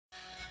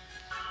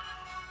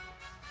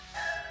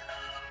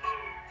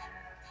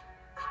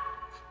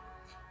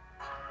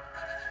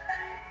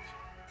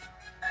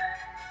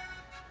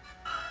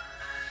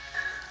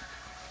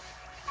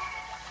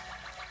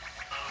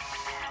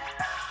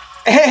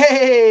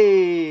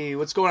Hey,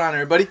 what's going on,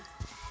 everybody?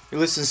 You're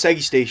listening to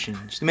Seggy Station.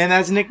 Just the man that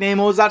has a nickname,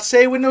 always out to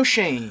say with no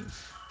shame.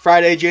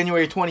 Friday,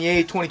 January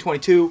 28th,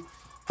 2022.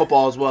 Hope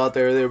all is well out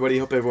there, everybody.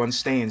 Hope everyone's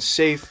staying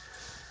safe.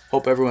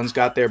 Hope everyone's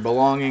got their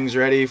belongings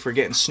ready for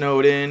getting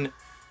snowed in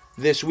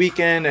this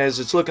weekend, as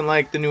it's looking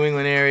like the New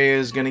England area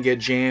is going to get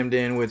jammed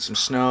in with some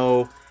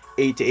snow,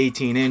 8 to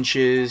 18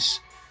 inches.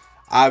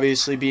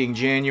 Obviously, being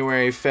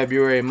January,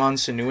 February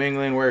months in New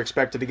England, we're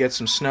expected to get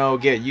some snow.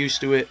 Get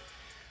used to it.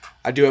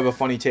 I do have a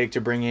funny take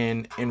to bring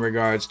in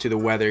regards to the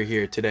weather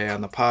here today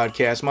on the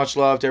podcast. Much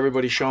love to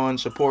everybody showing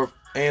support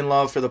and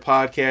love for the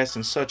podcast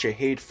in such a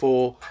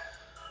hateful,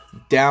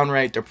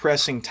 downright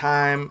depressing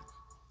time.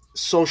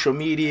 Social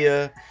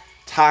media,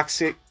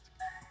 toxic,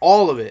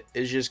 all of it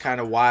is just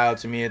kind of wild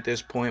to me at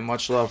this point.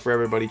 Much love for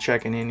everybody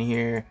checking in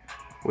here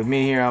with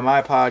me here on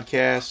my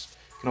podcast.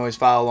 You can always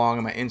follow along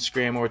on my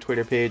Instagram or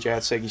Twitter page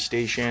at Seggy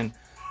Station.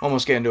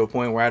 Almost getting to a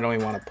point where I don't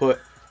even want to put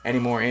any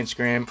more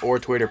Instagram or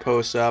Twitter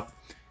posts up.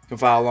 You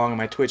can follow along on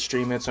my Twitch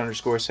stream. It's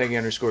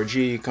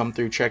 _Seggy_G. Come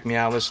through, check me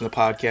out, listen to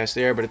the podcast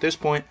there. But at this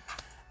point,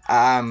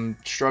 I'm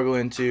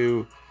struggling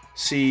to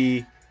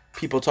see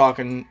people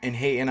talking and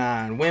hating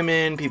on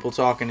women, people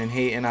talking and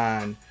hating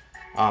on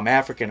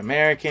African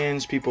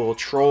Americans, people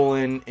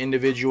trolling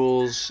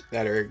individuals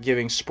that are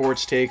giving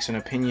sports takes and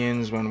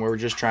opinions when we're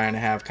just trying to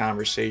have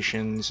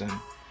conversations. And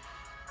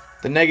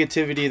the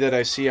negativity that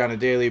I see on a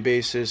daily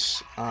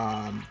basis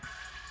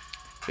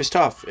is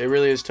tough. It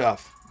really is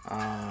tough.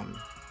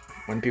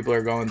 When people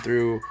are going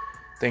through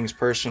things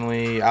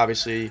personally,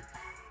 obviously,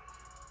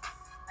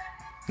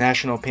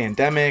 national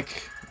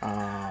pandemic,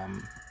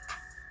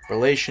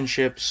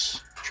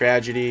 relationships,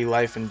 tragedy,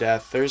 life and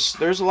death.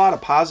 There's a lot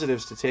of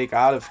positives to take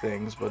out of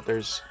things, but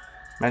there's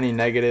many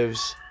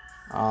negatives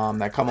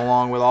that come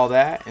along with all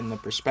that, and the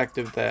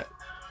perspective that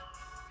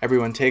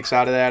everyone takes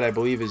out of that, I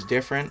believe, is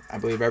different. I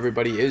believe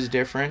everybody is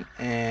different,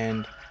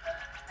 and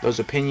those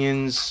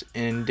opinions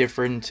and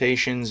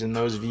differentiations and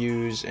those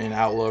views and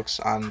outlooks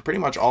on pretty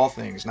much all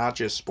things, not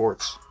just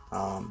sports.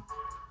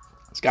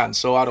 It's gotten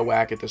so out of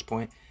whack at this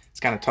point. It's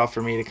kind of tough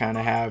for me to kind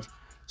of have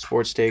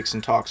sports takes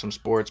and talk some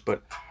sports,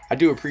 but I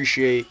do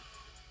appreciate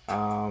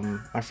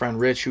my friend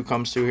Rich, who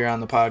comes through here on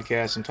the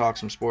podcast and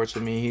talks some sports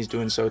with me. He's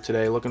doing so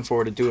today. Looking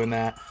forward to doing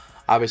that.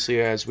 Obviously,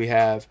 as we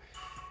have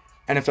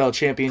NFL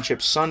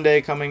Championship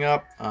Sunday coming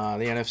up,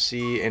 the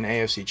NFC and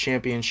AFC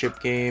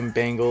Championship game,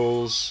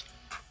 Bengals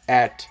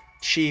at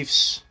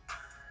Chiefs,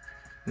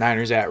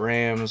 Niners at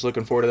Rams.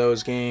 Looking forward to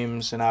those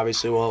games, and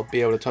obviously we'll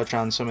be able to touch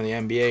on some of the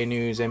NBA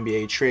news,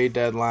 NBA trade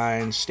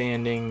deadlines,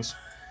 standings,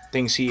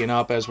 things heating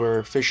up as we're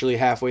officially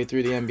halfway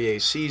through the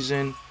NBA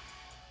season.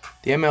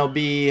 The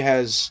MLB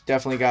has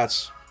definitely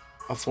got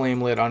a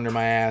flame lit under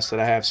my ass that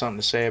I have something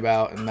to say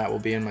about, and that will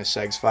be in my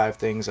Segs 5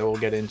 things that we'll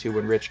get into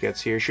when Rich gets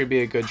here. Should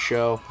be a good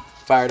show.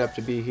 Fired up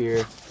to be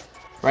here.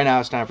 Right now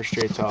it's time for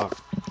Straight Talk.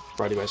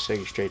 Brought to you by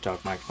Seggy Straight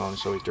Talk microphone.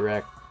 It's always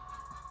direct.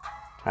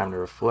 Time to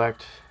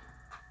reflect.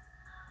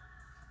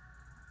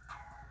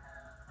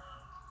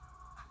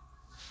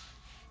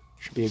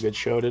 Should be a good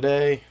show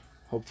today.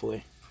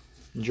 Hopefully.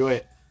 Enjoy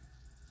it.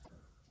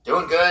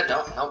 Doing good.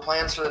 No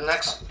plans for the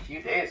next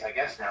few days, I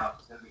guess now.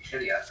 It's going to be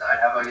shitty outside.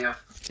 How about you?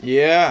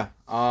 Yeah.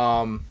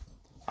 I'm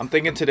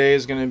thinking today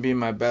is going to be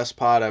my best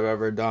pod I've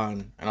ever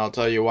done, and I'll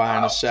tell you why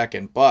in a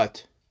second.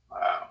 But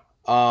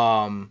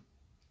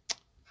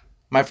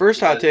my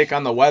first hot take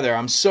on the weather. I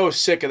am so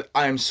sick of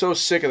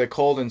the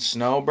cold and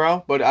snow,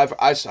 bro. But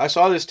I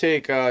saw this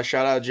take.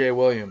 Shout out Jay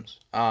Williams.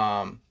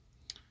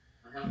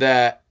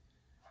 That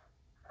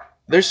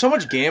there's so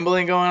much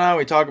gambling going on.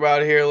 We talk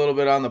about it here a little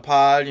bit on the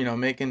pod. You know,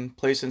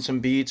 placing some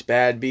beats,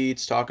 bad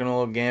beats, talking a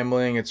little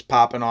gambling. It's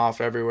popping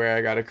off everywhere.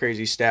 I got a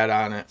crazy stat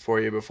on it for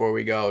you before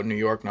we go. New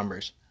York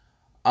numbers.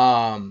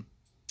 Can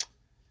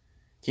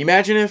you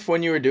imagine if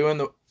when you were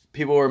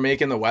people were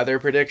making the weather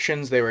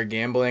predictions, they were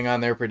gambling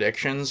on their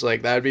predictions?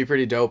 Like, that would be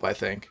pretty dope, I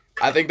think.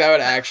 I think that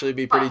would actually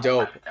be pretty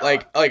dope.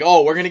 Like,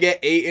 oh, we're going to get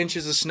 8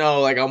 inches of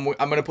snow. Like, I'm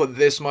going to put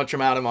this much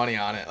amount of money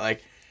on it.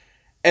 Like,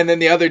 and then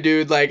the other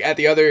dude, like, at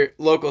the other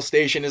local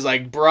station is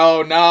like,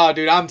 bro, nah,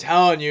 dude, I'm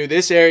telling you,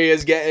 this area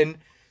is getting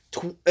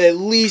at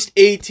least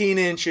 18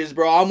 inches,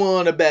 bro. I'm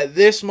willing to bet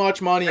this much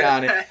money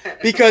on it.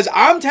 Because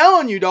I'm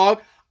telling you,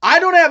 dog, I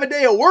don't have a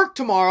day of work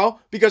tomorrow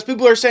because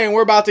people are saying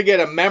we're about to get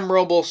a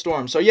memorable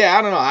storm. So, yeah,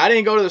 I don't know. I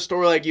didn't go to the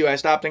store like you. I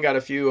stopped and got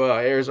a few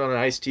Arizona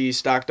iced teas,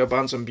 stocked up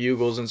on some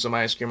Bugles and some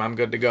ice cream. I'm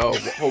good to go.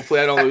 Hopefully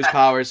I don't lose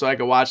power so I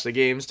can watch the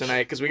games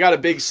tonight because we got a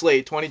big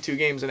slate, 22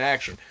 games in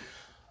action.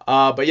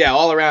 But, yeah,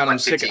 all around, I'm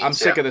sick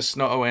of the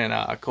snow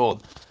and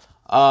cold.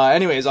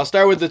 Anyways, I'll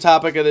start with the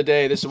topic of the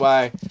day. This is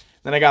why.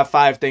 Then I got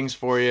 5 things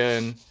for you,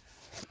 and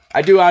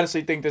I do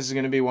honestly think this is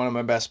going to be one of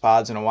my best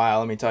pods in a while.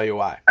 Let me tell you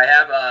why. I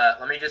have,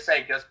 let me just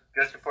say, just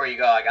before you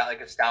go, I got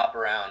like a stop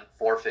around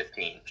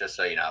 4:15, just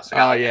so you know. So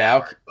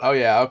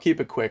I'll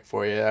keep it quick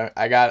for you.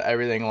 I got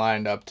everything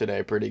lined up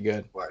today pretty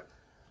good. Word.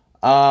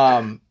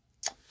 So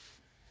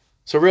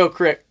real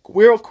quick,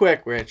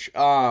 Rich.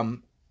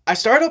 I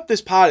started up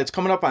this pod. It's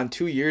coming up on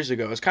 2 years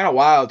ago. It's kind of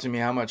wild to me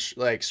how much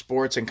like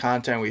sports and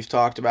content we've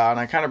talked about. And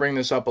I kind of bring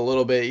this up a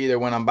little bit either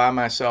when I'm by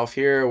myself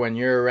here or when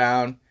you're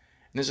around. And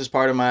this is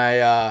part of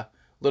my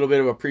little bit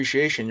of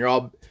appreciation.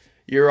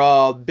 You're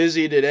all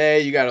busy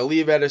today. You got to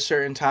leave at a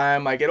certain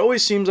time. Like it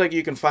always seems like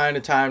you can find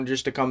a time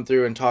just to come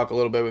through and talk a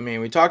little bit with me.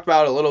 And we talked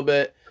about it a little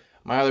bit.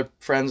 My other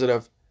friends that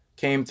have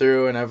came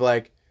through and I've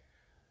like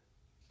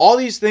all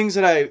these things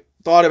that I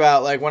thought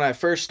about like when I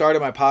first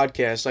started my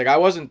podcast. Like I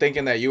wasn't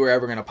thinking that you were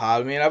ever gonna pod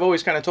with me, and I've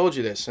always kind of told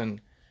you this,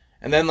 and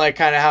then like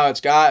kind of how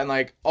it's gotten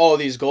like all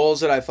these goals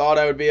that I thought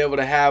I would be able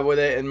to have with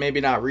it, and maybe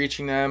not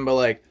reaching them, but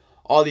like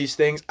all these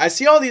things. I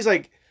see all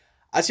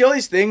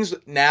these things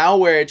now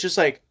where it's just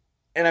like,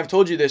 and I've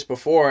told you this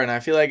before, and I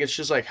feel like it's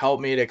just like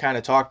helped me to kind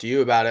of talk to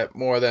you about it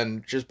more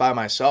than just by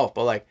myself,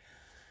 but like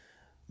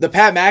the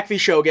Pat McAfee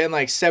show getting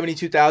like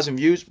 72,000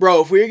 views.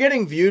 Bro, if we were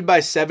getting viewed by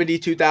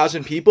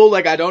 72,000 people,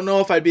 like I don't know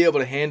if I'd be able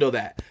to handle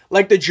that.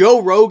 Like the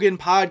Joe Rogan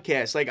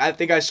podcast, like I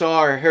think I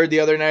saw or heard the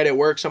other night at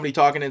work somebody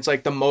talking, it's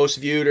like the most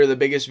viewed or the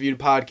biggest viewed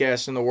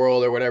podcast in the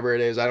world or whatever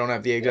it is. I don't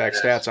have the exact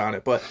stats on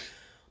it, but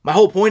my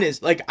whole point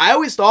is like I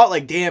always thought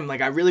like, damn,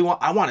 like I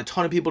want a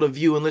ton of people to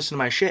view and listen to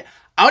my shit.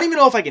 I don't even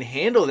know if I can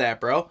handle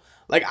that, bro.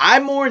 Like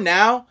I'm more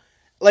now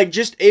like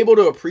just able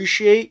to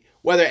appreciate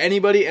whether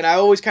anybody, and I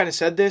always kind of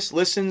said this,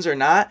 listens or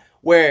not,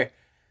 where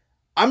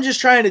I'm just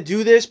trying to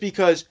do this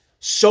because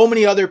so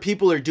many other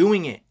people are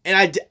doing it.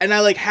 And I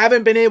like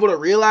haven't been able to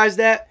realize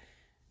that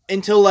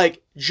until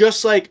like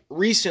just like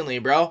recently,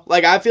 bro.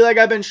 Like I feel like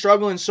I've been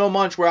struggling so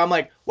much where I'm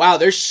like, wow,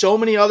 there's so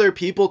many other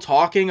people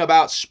talking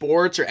about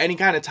sports or any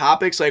kind of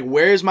topics. Like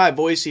where's my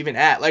voice even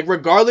at? Like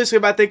regardless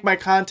if I think my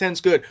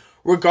content's good,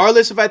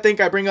 regardless if I think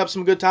I bring up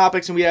some good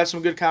topics and we have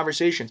some good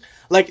conversations.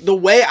 Like the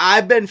way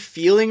I've been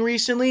feeling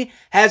recently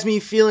has me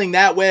feeling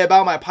that way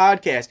about my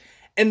podcast.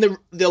 And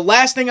the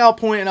last thing I'll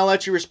point, and I'll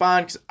let you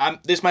respond because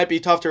this might be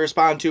tough to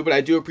respond to, but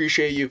I do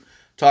appreciate you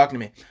talking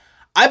to me.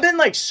 I've been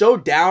like so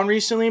down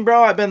recently,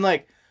 bro. I've been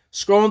like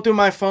scrolling through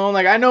my phone.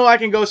 Like I know I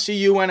can go see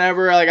you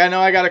whenever. Like I know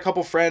I got a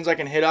couple friends I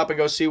can hit up and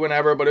go see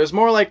whenever, but it was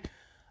more like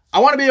I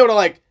want to be able to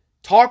like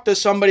talk to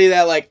somebody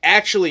that like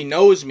actually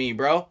knows me,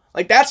 bro.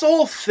 Like that's the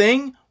whole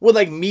thing with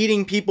like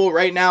meeting people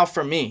right now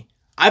for me.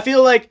 I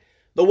feel like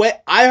the way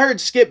I heard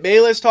Skip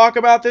Bayless talk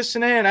about this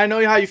today, and I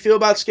know how you feel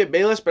about Skip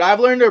Bayless, but I've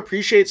learned to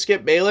appreciate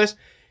Skip Bayless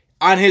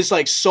on his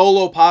like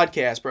solo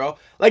podcast, bro.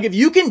 Like if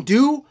you can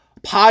do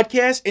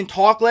podcasts and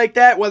talk like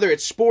that, whether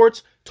it's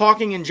sports,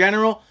 talking in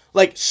general,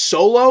 like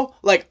solo,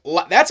 like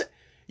that's,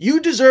 you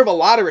deserve a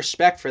lot of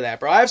respect for that,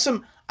 bro. I have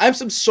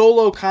some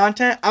solo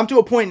content. I'm to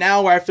a point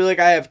now where I feel like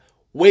I have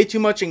way too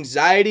much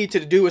anxiety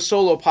to do a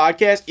solo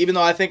podcast, even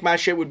though I think my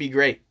shit would be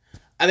great.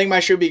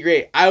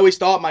 I always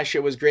thought my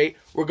shit was great,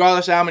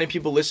 regardless of how many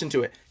people listen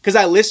to it. Because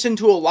I listen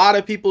to a lot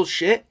of people's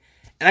shit,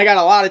 and I got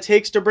a lot of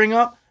takes to bring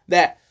up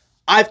that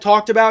I've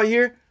talked about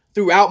here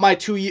throughout my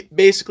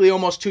basically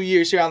almost 2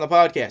 years here on the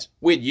podcast.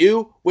 With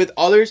you, with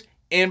others,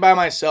 and by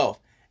myself.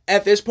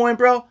 At this point,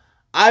 bro,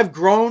 I've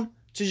grown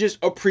to just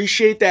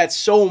appreciate that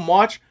so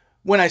much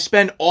when I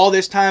spend all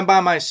this time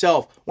by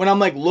myself. When I'm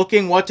like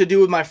looking what to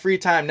do with my free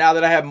time now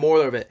that I have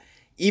more of it.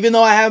 Even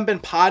though I haven't been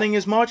podding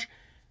as much,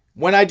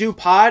 when I do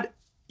pod,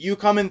 you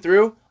coming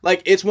through,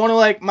 like it's one of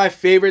like my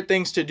favorite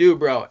things to do,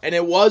 bro. And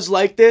it was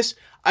like this.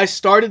 I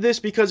started this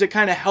because it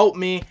kind of helped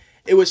me.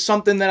 It was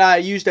something that I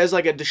used as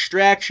like a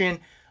distraction.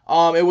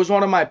 It was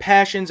one of my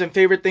passions and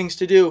favorite things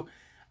to do.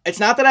 It's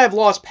not that I've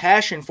lost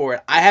passion for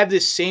it. I have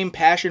this same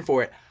passion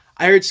for it.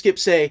 I heard Skip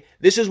say,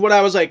 this is what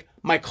I was like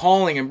my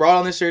calling and brought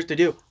on this earth to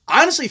do.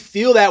 I honestly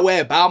feel that way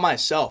about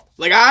myself.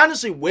 Like I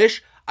honestly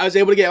wish I was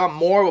able to get on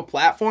more of a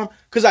platform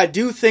because I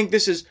do think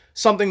this is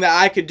something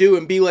that I could do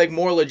and be like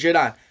more legit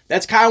on.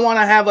 That's kind of want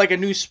to have like a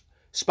new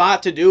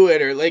spot to do it,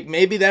 or like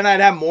maybe then I'd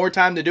have more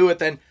time to do it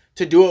than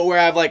to do it where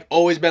I've like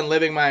always been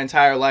living my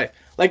entire life.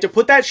 Like to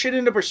put that shit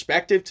into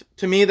perspective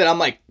to me that I'm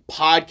like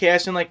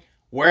podcasting like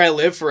where I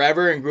live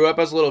forever and grew up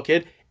as a little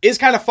kid is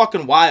kind of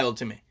fucking wild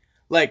to me.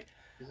 Like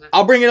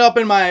I'll bring it up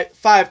in my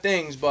 5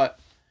 things, but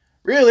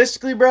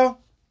realistically, bro,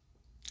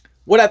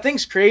 what I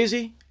think's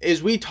crazy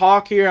is we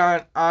talk here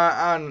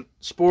on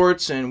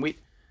sports and we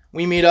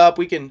meet up.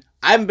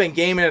 I haven't been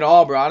gaming at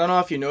all, bro. I don't know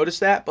if you noticed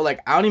that, but like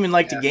I don't even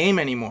like to game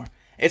anymore.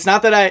 It's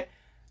not that I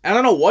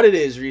don't know what it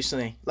is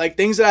recently. Like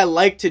things that I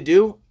like to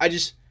do, I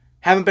just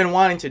haven't been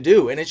wanting to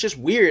do. And it's just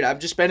weird. I've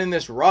just been in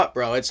this rut,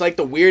 bro. It's like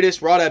the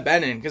weirdest rut I've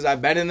been in because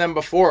I've been in them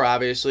before,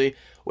 obviously,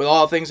 with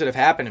all the things that have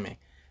happened to me.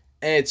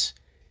 And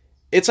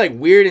it's like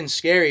weird and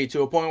scary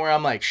to a point where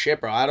I'm like, shit,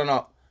 bro, I don't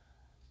know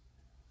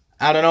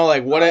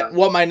like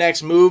what my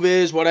next move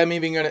is, what I'm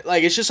even going to,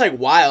 like, it's just like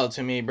wild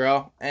to me,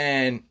 bro.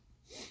 And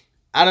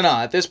I don't know.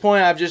 At this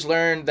point, I've just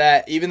learned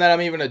that even that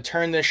I'm even going to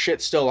turn this shit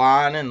still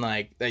on and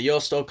like that you'll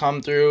still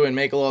come through and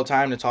make a little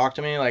time to talk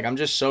to me. Like, I'm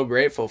just so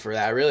grateful for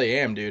that. I really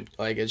am, dude.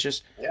 Like, it's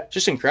just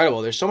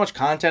incredible. There's so much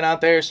content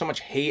out there, so much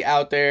hate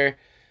out there.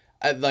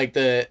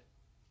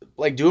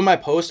 like doing my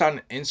post on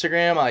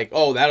Instagram, like,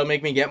 oh, that'll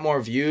make me get more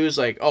views.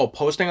 Like, oh,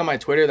 posting on my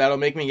Twitter, that'll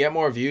make me get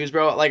more views,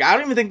 bro. Like, I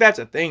don't even think that's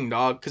a thing,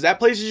 dog. Because that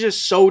place is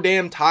just so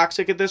damn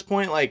toxic at this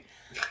point. Like,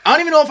 I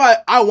don't even know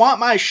if I want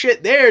my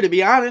shit there, to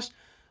be honest.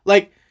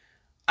 Like,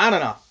 I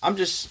don't know.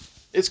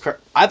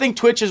 I think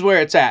Twitch is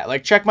where it's at.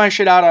 Like, check my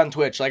shit out on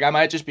Twitch. Like, I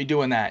might just be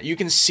doing that. You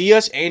can see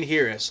us and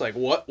hear us. Like,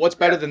 what's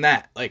better than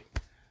that? Like,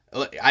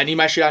 I need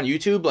my shit on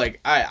YouTube.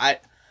 Like,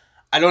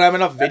 I don't have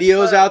enough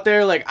videos out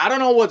there. Like, I don't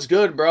know what's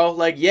good, bro.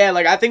 Like, yeah,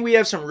 like, I think we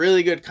have some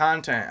really good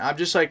content. I'm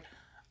just like,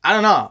 I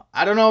don't know.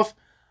 I don't know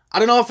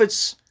if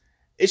it's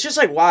just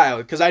like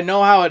wild, because I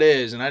know how it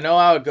is and I know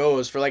how it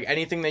goes for like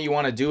anything that you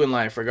want to do in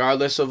life,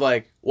 regardless of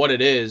like what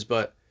it is.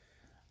 But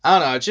I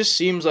don't know. It just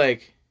seems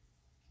like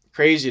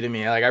crazy to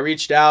me. Like, I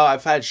reached out.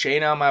 I've had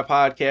Shayna on my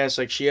podcast.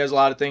 Like, she has a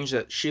lot of things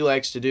that she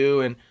likes to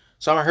do, and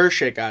some of her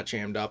shit got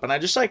jammed up. And I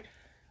just like,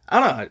 I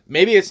don't know.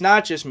 Maybe it's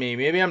not just me.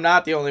 Maybe I'm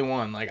not the only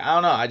one. Like, I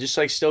don't know. I just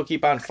like still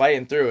keep on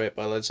fighting through it.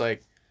 But it's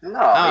like, No,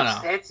 I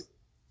don't know.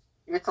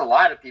 It's a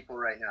lot of people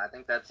right now. I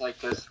think that's like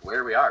just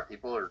where we are.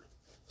 People are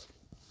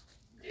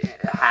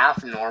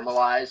half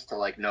normalized to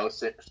like no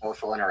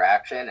social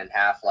interaction, and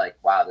half like,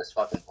 wow, this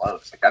fucking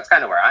blows. Like, that's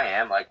kind of where I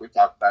am. Like, we've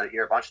talked about it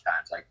here a bunch of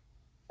times. Like,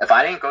 if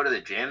I didn't go to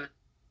the gym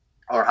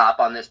or hop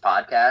on this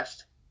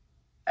podcast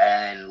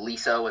and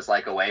Lisa was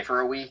like away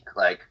for a week,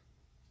 like,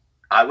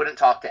 I wouldn't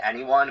talk to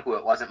anyone who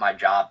it wasn't my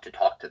job to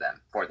talk to them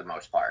for the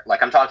most part.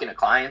 Like, I'm talking to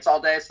clients all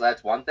day, so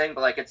that's one thing,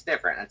 but like, it's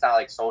different. It's not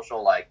like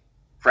social, like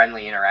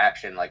friendly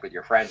interaction, like with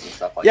your friends and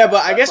stuff like that. Yeah,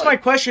 but I guess like, my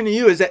question to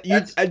you is that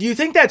do you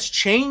think that's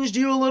changed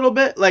you a little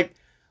bit? Like,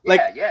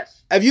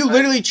 yes. Have you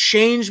literally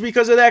changed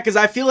because of that? Because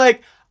I feel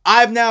like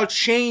I've now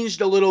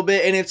changed a little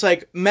bit, and it's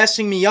like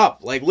messing me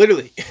up, like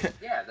literally.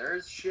 Yeah,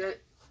 there's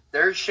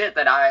shit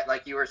that I,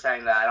 like you were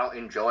saying, that I don't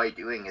enjoy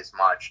doing as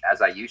much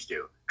as I used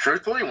to.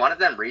 Truthfully, one of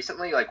them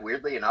recently, like,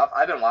 weirdly enough,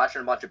 I've been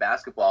watching a bunch of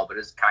basketball, but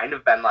it's kind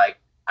of been like,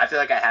 I feel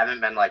like I haven't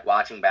been like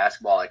watching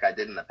basketball like I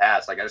did in the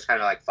past. Like, I just kind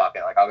of like, fuck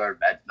it, like, I'll go to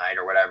bed tonight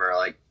or whatever.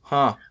 Like,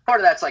 part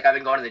of that's like, I've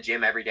been going to the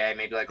gym every day,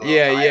 maybe like a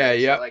little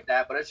tired like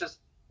that. But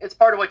it's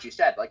part of what you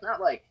said. Like, not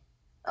like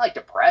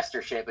depressed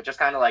or shit, but just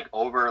kind of like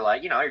over,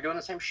 like, you know, you're doing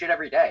the same shit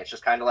every day. It's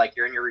just kind of like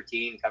you're in your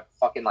routine, kind of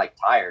fucking like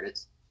tired.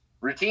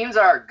 Routines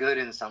are good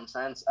in some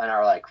sense and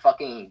are like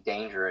fucking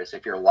dangerous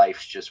if your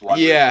life's just one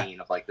routine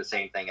of like the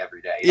same thing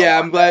every day.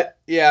 I'm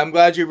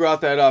glad you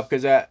brought that up,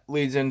 because that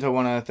leads into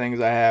one of the things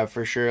I have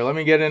for sure. Let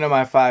me get into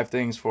my 5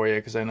 things for you,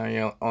 because I know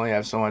you only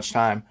have so much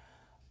time.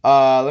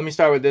 Let me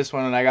start with this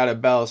one, and I got a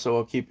bell, so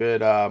we'll keep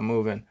it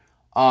moving.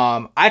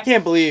 I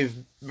can't believe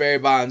Barry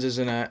Bonds is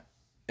in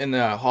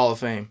the Hall of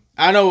Fame.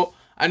 I know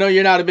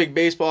you're not a big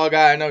baseball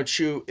guy. I know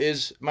Chew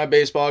is my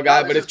baseball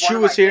guy, but if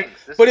Chew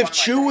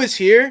was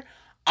here,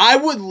 I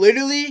would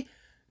literally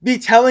be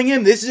telling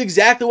him this is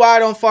exactly why I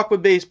don't fuck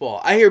with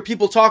baseball. I hear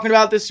people talking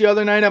about this the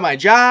other night at my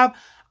job.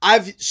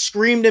 I've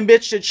screamed and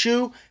bitched at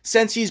Chew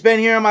since he's been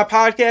here on my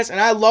podcast,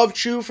 and I love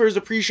Chew for his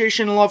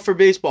appreciation and love for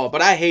baseball,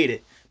 but I hate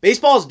it.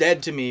 Baseball's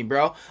dead to me,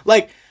 bro.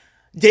 Like,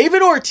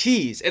 David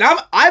Ortiz, and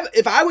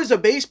if I was a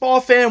baseball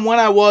fan when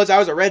I was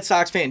a Red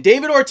Sox fan.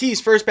 David Ortiz,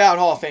 first ballot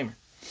Hall of Famer.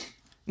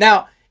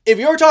 Now, if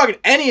you're talking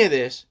any of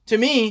this, to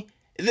me,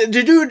 the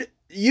dude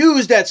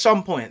used at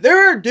some point.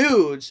 There are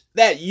dudes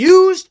that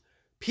used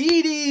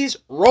PEDs,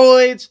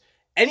 roids,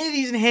 any of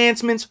these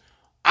enhancements,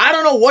 I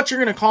don't know what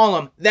you're going to call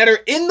them, that are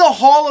in the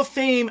Hall of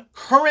Fame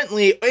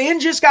currently and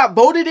just got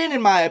voted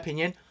in my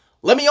opinion.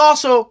 Let me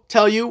also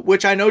tell you,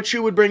 which I know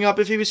Chew would bring up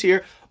if he was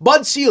here,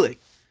 Bud Selig,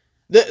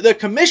 the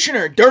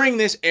commissioner during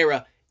this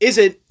era, is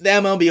in the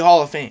MLB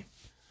Hall of Fame.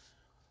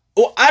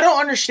 Well, I don't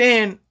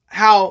understand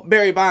how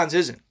Barry Bonds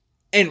isn't.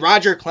 And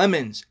Roger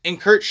Clemens and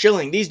Curt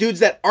Schilling, these dudes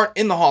that aren't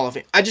in the Hall of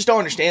Fame. I just don't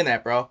understand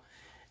that, bro.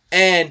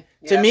 And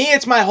to me,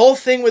 it's my whole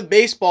thing with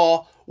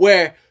baseball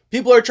where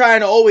people are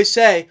trying to always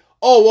say,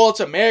 oh, well, it's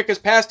America's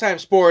pastime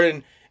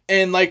sport.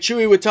 And like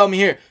Chewy would tell me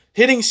here,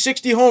 hitting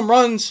 60 home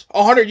runs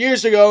 100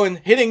 years ago and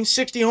hitting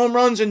 60 home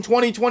runs in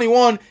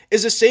 2021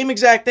 is the same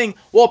exact thing.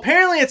 Well,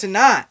 apparently it's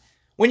not.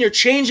 When you're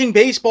changing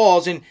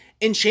baseballs and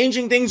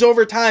changing things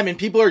over time and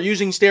people are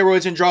using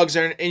steroids and drugs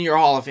in your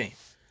Hall of Fame.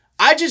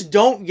 I just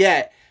don't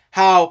get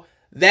how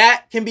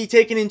that can be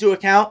taken into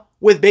account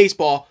with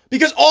baseball,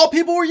 because all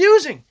people were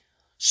using.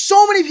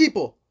 So many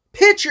people,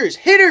 pitchers,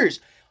 hitters,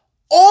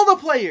 all the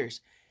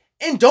players.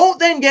 And don't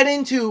then get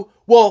into,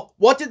 well,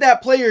 what did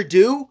that player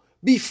do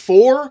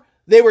before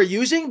they were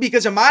using?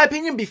 Because in my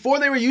opinion, before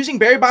they were using,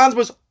 Barry Bonds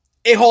was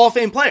a Hall of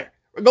Fame player.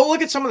 Go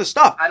look at some of the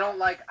stuff.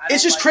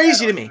 It's just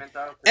crazy to me.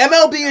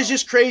 MLB is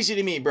just crazy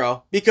to me,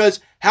 bro. Because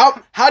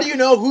how do you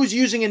know who's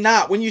using and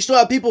not when you still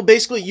have people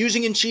basically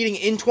using and cheating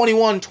in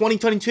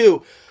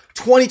 2022,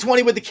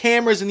 2020 with the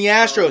cameras and the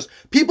Astros?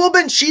 People have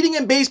been cheating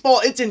in baseball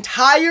its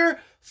entire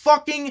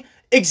fucking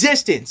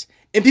existence.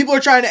 And people are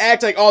trying to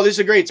act like, oh, this is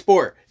a great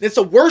sport. And it's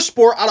the worst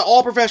sport out of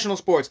all professional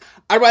sports.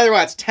 I'd rather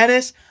watch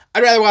tennis.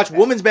 I'd rather watch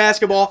women's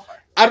basketball.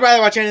 I'd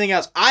rather watch anything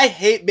else. I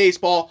hate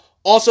baseball.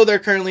 Also, they're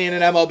currently in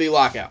an MLB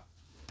lockout.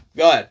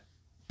 Go ahead.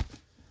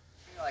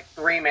 Like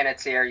 3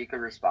 minutes here, you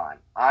could respond.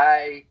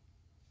 I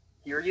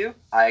hear you.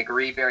 I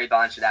agree. Barry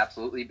Bonds should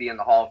absolutely be in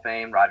the Hall of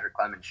Fame. Roger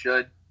Clemens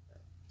should.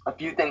 A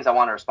few things I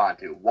want to respond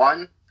to.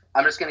 One,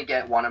 I'm just going to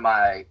get one of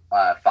my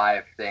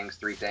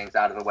three things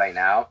out of the way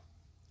now,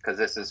 because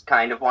this is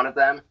kind of one of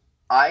them.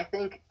 I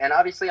think, and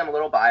obviously I'm a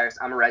little biased,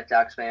 I'm a Red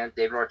Sox fan.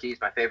 David Ortiz,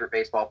 my favorite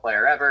baseball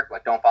player ever.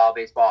 Like, don't follow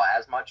baseball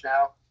as much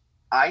now.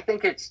 I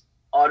think it's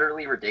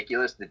utterly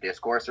ridiculous, the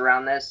discourse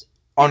around this.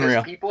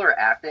 Unreal. People are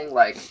acting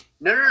like,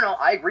 no,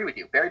 I agree with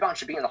you. Barry Bonds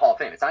should be in the Hall of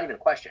Fame. It's not even a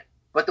question.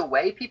 But the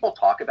way people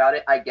talk about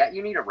it, I get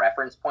you need a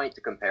reference point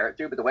to compare it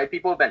to, but the way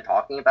people have been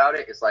talking about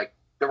it is like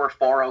there were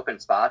 4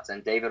 open spots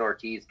and David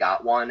Ortiz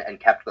got one and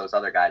kept those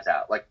other guys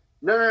out. Like,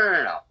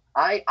 no.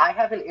 I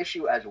have an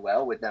issue as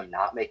well with them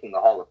not making the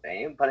Hall of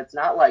Fame, but it's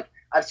not like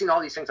I've seen all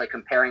these things like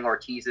comparing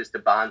Ortiz's to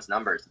Bonds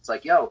numbers. It's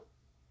like, yo,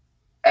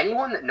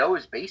 anyone that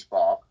knows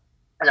baseball,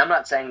 and I'm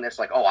not saying this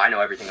like, oh, I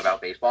know everything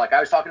about baseball. Like, I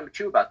was talking to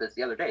Chu about this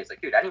the other day. It's like,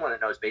 dude, anyone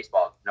that knows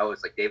baseball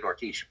knows like David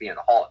Ortiz should be in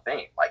the Hall of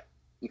Fame. Like,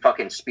 he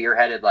fucking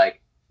spearheaded,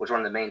 like, was one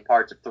of the main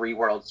parts of 3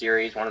 World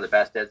Series, one of the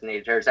best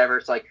designated hitters ever.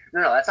 It's like,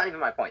 no, that's not even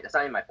my point. That's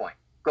not even my point.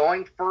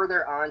 Going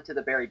further on to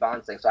the Barry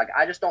Bonds thing, so like,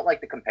 I just don't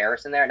like the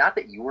comparison there. Not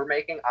that you were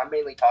making. I'm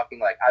mainly talking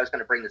like I was going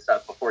to bring this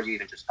up before you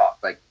even just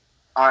talked. Like,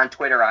 on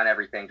Twitter, on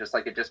everything, just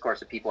like a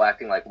discourse of people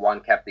acting like one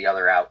kept the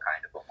other out,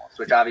 kind of almost,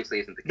 which obviously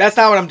isn't the case. That's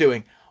not what I'm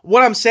doing.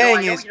 What I'm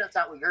saying is that's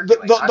not what you're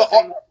doing. I'm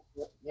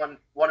saying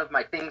one of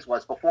my things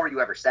was before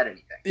you ever said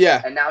anything.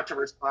 Yeah. And now to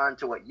respond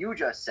to what you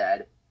just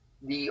said,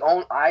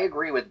 I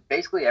agree with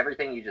basically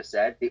everything you just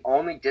said. The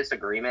only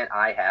disagreement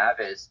I have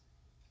is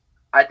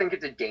I think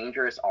it's a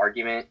dangerous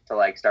argument to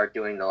like start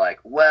doing the like,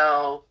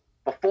 well,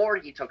 before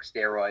he took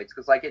steroids,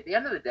 because like at the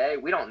end of the day,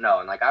 we don't know.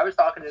 And like I was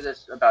talking to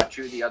this about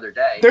Chu the other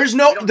day. We don't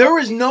know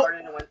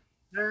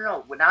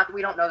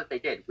that they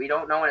did. We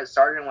don't know when it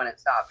started and when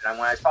it stopped. And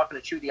when I was talking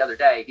to Chu the other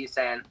day, he's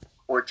saying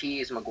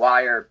Ortiz,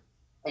 McGuire,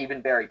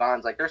 even Barry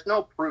Bonds, like there's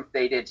no proof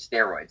they did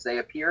steroids. They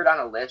appeared on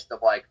a list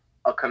of like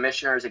a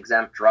commissioner's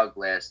exempt drug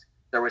list.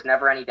 There was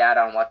never any data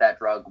on what that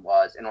drug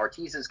was. In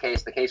Ortiz's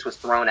case, the case was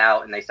thrown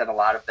out, and they said a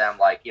lot of them,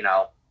 like, you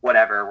know,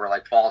 whatever, were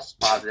like false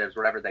positives,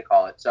 whatever they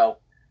call it. So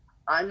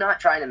I'm not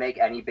trying to make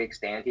any big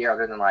stand here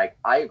other than, like,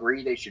 I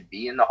agree they should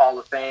be in the Hall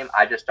of Fame.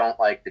 I just don't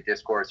like the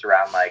discourse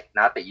around, like,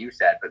 not that you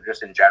said, but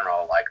just in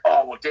general, like,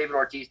 oh, well, David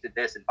Ortiz did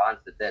this and Bonds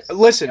did this.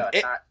 Listen,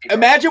 like,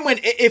 imagine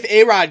if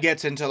A-Rod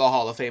gets into the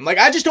Hall of Fame. Like,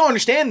 I just don't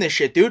understand this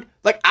shit, dude.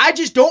 Like, I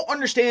just don't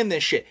understand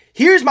this shit.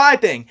 Here's my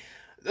thing.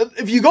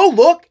 If you go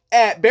look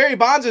at Barry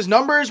Bonds'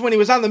 numbers when he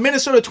was on the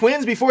Minnesota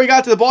Twins before he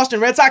got to the Boston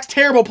Red Sox,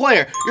 terrible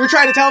player. You're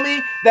trying to tell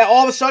me that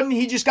all of a sudden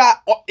he just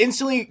got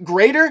instantly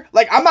greater?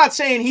 Like, I'm not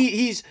saying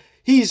he's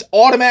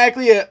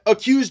automatically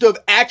accused of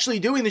actually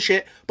doing the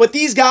shit, but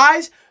these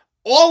guys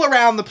all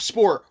around the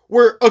sport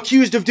were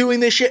accused of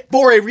doing this shit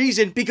for a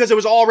reason because it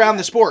was all around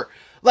the sport.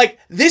 Like,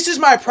 this is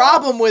my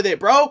problem with it,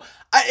 bro.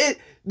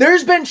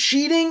 There's been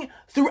cheating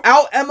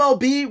throughout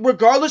MLB,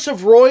 regardless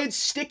of roids,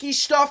 sticky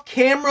stuff,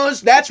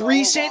 cameras. That's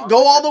recent.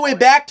 Go all the way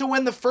back to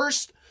when the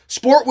first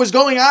sport was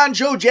going on,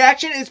 Joe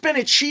Jackson. It's been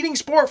a cheating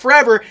sport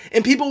forever,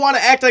 and people want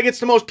to act like it's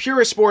the most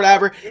purest sport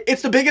ever.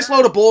 It's the biggest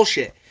load of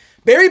bullshit.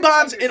 Barry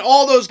Bonds and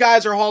all those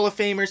guys are Hall of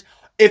Famers.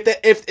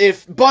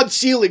 If Bud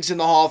Selig's in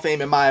the Hall of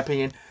Fame, in my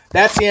opinion,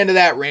 that's the end of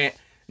that rant.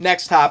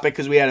 Next topic,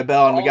 because we had a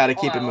bell and we got to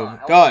keep it moving.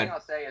 Go ahead. One thing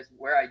I'll say is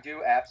where I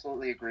do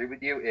absolutely agree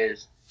with you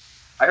is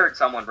I heard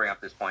someone bring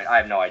up this point. I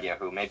have no idea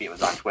who. Maybe it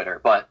was on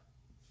Twitter. But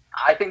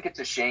I think it's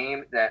a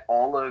shame that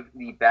all of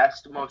the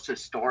best, most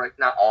historic,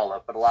 not all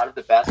of, but a lot of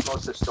the best,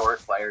 most historic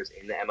players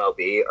in the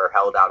MLB are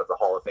held out of the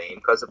Hall of Fame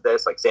because of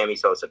this, like Sammy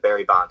Sosa,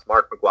 Barry Bonds,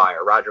 Mark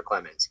McGuire, Roger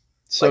Clemens.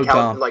 So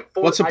dumb.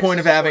 What's the point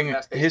of having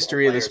a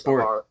history of the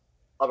sport?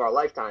 Of our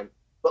lifetime.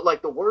 But,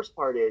 like, the worst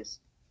part is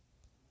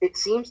it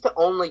seems to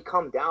only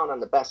come down on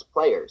the best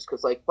players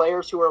because, like,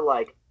 players who are,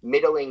 like,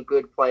 middling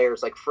good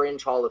players, like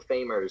fringe Hall of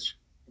Famers,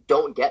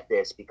 don't get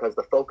this because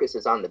the focus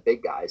is on the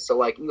big guys. So,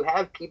 like, you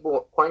have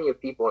plenty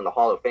of people in the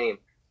Hall of Fame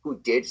who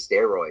did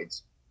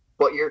steroids,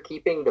 but you're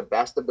keeping the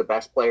best of the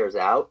best players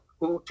out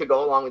who, to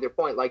go along with your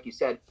point, like you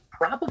said,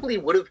 probably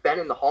would have been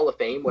in the Hall of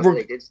Fame whether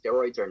they did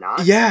steroids or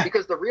not. Yeah.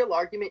 Because the real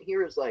argument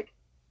here is, like,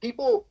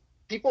 people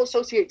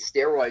associate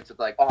steroids with,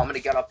 like, oh, I'm going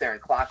to get up there and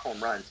clock home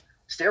runs.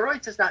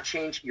 Steroids does not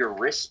change your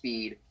wrist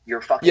speed,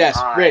 your fucking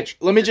eye. Rich,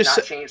 let me just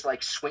say. It does not change,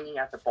 like, swinging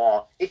at the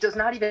ball. It does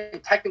not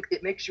even technically,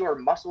 it makes your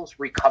muscles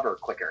recover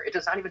quicker. It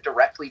does not even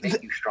directly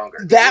make you stronger.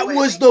 That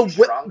was the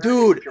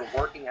dude. If you're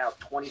working out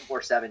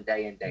 24/7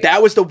 day in, day out.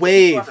 That was the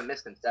wave. You have a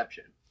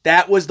misconception.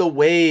 That was the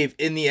wave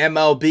in the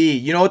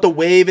MLB. You know what the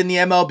wave in the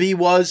MLB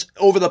was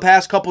over the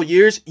past couple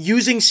years?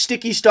 Using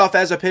sticky stuff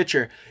as a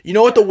pitcher. You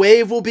know what the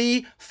wave will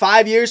be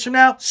 5 years from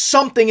now?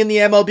 Something in the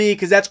MLB,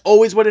 because that's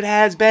always what it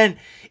has been.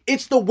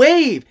 It's the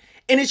wave.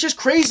 And it's just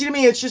crazy to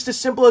me. It's just as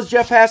simple as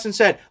Jeff Passan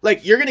said.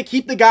 Like, you're going to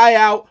keep the guy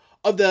out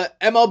of the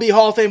MLB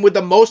Hall of Fame with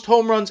the most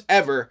home runs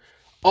ever.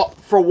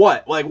 For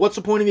what? Like, what's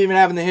the point of even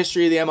having the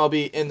history of the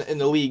MLB in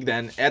the league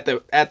then at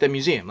the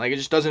museum? Like, it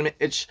just doesn't.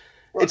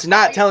 it's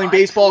not telling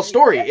baseball's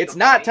story. It's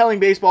not telling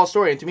baseball's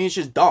story. And to me, it's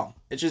just dumb.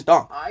 It's just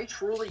dumb. I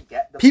truly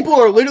get the people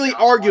point are literally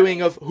not arguing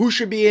wanting- of who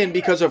should be in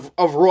because of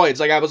roids.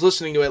 Like, I was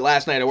listening to it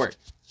last night at work.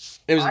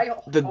 It was I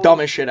the totally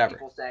dumbest hear shit ever.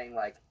 People saying,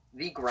 like,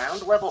 the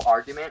ground level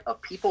argument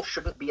of people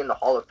shouldn't be in the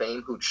Hall of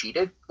Fame who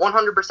cheated,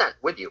 100%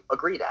 with you.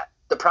 Agree that.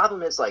 The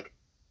problem is, like,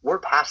 we're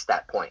past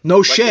that point. No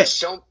Like,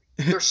 shit.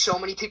 There's so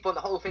many people in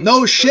the Hall of Fame.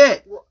 No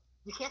shit. Well,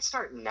 you can't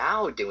start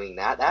now doing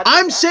that.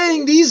 I'm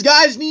saying these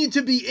guys need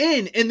to be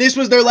in, and this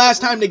was their last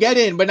time to get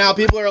in, but now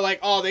people are like,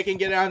 oh, they can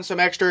get on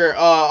some extra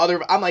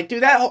other. I'm like,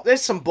 dude,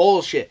 that's some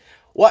bullshit.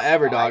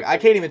 Whatever, dog. I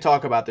can't even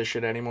talk about this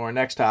shit anymore.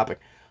 Next topic.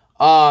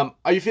 Are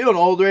you feeling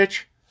old,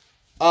 Rich?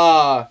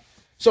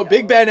 So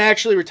Big Ben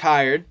actually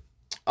retired.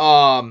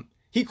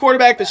 He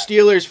quarterbacked the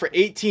Steelers for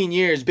 18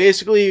 years.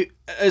 Basically,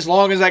 as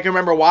long as I can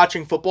remember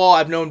watching football,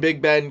 I've known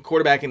Big Ben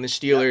quarterbacking the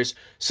Steelers,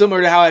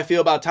 similar to how I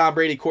feel about Tom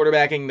Brady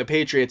quarterbacking the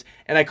Patriots,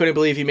 and I couldn't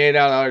believe he made it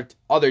out on our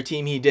other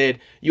team he did.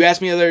 You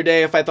asked me the other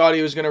day if I thought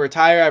he was going to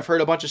retire. I've heard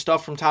a bunch of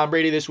stuff from Tom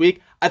Brady this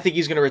week. I think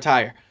he's going to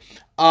retire.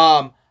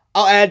 I'll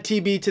add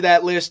TB to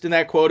that list and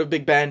that quote of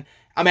Big Ben.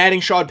 I'm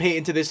adding Sean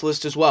Payton to this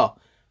list as well.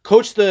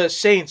 Coached the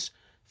Saints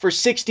for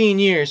 16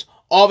 years.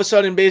 All of a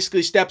sudden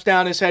basically steps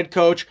down as head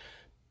coach.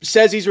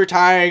 Says he's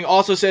retiring,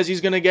 also says he's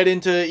going to get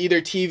into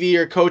either TV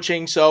or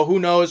coaching, so who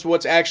knows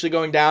what's actually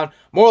going down.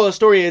 Moral of the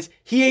story is,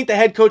 he ain't the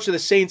head coach of the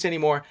Saints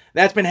anymore.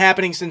 That's been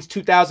happening since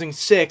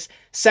 2006.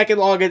 Second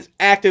longest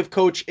active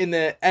coach in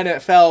the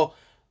NFL,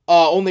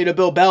 only to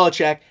Bill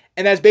Belichick,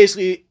 and that's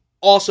basically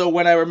also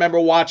when I remember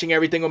watching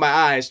everything with my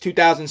eyes.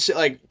 2006,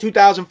 like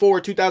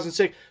 2004,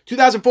 2006.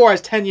 2004, I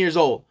was 10 years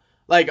old.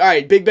 Like, all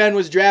right, Big Ben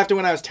was drafted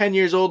when I was 10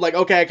 years old. Like,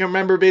 okay, I can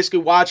remember basically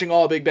watching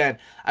all of Big Ben.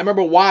 I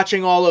remember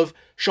watching all of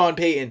Sean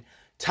Payton,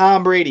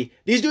 Tom Brady.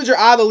 These dudes are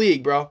out of the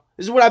league, bro.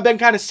 This is what I've been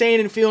kind of saying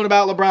and feeling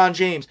about LeBron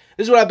James.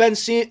 This is what I've been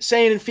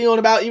saying and feeling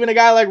about even a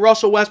guy like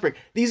Russell Westbrook.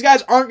 These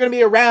guys aren't going to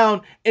be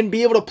around and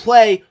be able to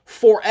play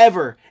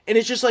forever. And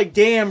it's just like,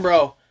 damn,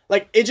 bro.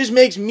 Like, it just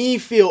makes me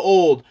feel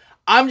old.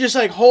 I'm just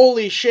like,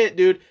 holy shit,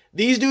 dude.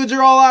 These dudes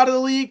are all out of the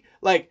league.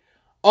 Like,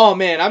 oh,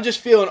 man, I'm just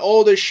feeling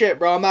old as shit,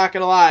 bro. I'm not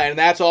going to lie. And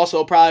that's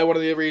also probably one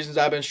of the reasons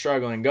I've been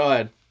struggling. Go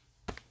ahead.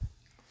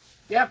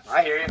 Yeah,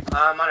 I hear you.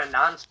 On a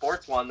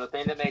non-sports one, the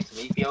thing that makes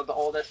me feel the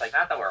oldest, like,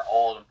 not that we're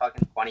old, I'm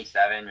fucking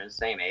 27, we're the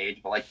same age,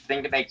 but, like, the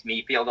thing that makes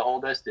me feel the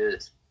oldest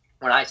is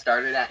when I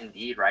started at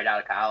Indeed right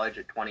out of college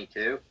at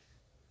 22,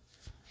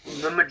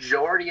 the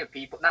majority of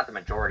people, not the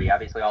majority,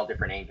 obviously all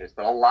different ages,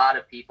 but a lot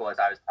of people, as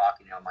I was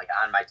talking to them, like,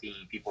 on my team,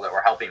 people that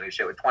were helping me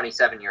shit, were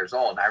 27 years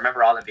old. And I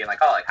remember all of them being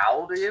like, oh, like, how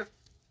old are you?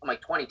 I'm like,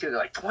 22. They're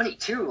like,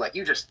 22? Like,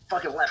 you just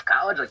fucking left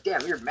college? Like,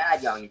 damn, you're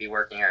mad young to be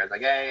working here. I was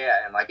like,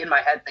 yeah. And, like, in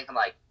my head thinking,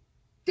 like,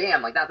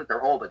 damn, like, not that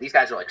they're old, but these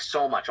guys are, like,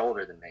 so much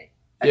older than me.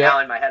 And now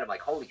in my head, I'm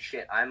like, holy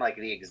shit, I'm, like,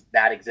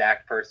 that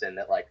exact person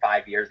that, like,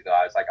 5 years ago,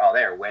 I was like, oh,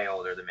 they're way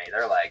older than me.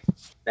 They're, like,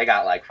 they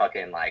got, like,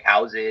 fucking, like,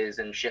 houses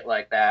and shit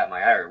like that. I'm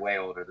like, they're way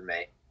older than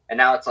me. And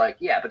now it's like,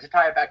 yeah, but to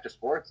tie it back to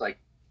sports, like,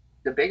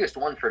 the biggest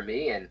one for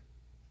me, and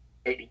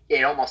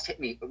it almost hit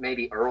me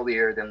maybe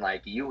earlier than,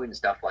 like, you and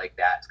stuff like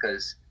that,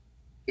 because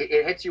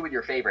it hits you with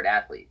your favorite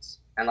athletes.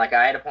 And, like,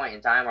 I had a point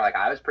in time where, like,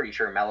 I was pretty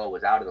sure Melo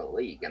was out of the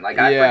league. And, like,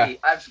 I've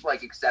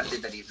like,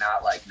 accepted that he's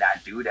not, like,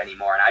 that dude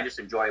anymore. And I just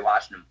enjoy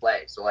watching him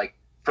play. So, like,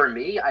 for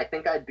me, I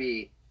think I'd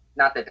be,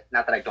 not that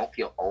I don't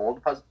feel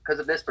old because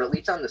of this, but at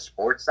least on the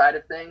sports side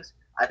of things,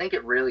 I think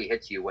it really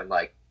hits you when,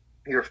 like,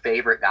 your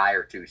favorite guy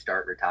or two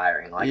start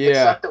retiring. Like, it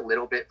sucked a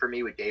little bit for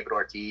me with David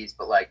Ortiz,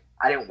 but, like,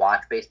 I didn't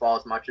watch baseball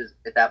as much as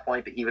at that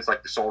point, but he was,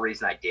 like, the sole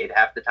reason I did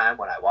half the time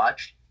when I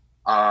watched.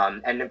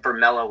 And then for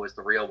Melo was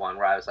the real one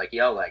where I was like,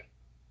 yo, like,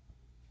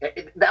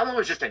 that one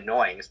was just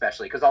annoying,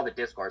 especially because all the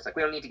discourse, like,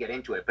 we don't need to get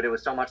into it, but it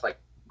was so much like,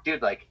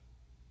 dude, like,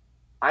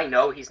 I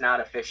know he's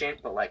not efficient,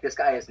 but, like, this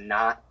guy is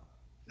not,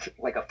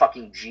 like, a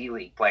fucking G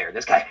League player.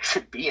 This guy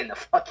should be in the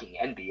fucking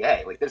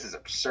NBA. Like, this is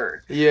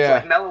absurd. Yeah. So,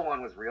 like, Melo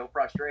one was real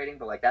frustrating,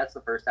 but, like, that's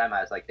the first time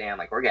I was like, damn,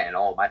 like, we're getting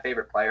old. My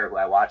favorite player who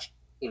I watched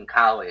in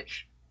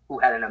college, who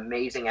had an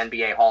amazing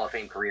NBA Hall of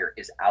Fame career,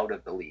 is out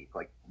of the league.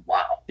 Like,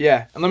 wow.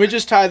 Yeah, and let me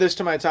just tie this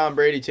to my Tom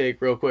Brady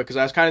take real quick, because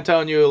I was kind of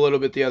telling you a little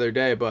bit the other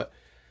day, but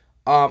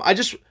I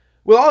just,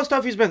 with all the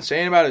stuff he's been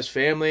saying about his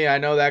family, I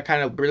know that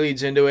kind of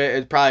bleeds into it.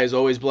 It probably has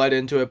always bled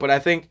into it, but I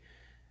think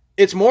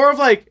it's more of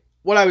like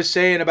what I was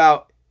saying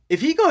about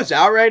if he goes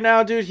out right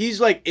now, dude, he's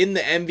like in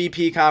the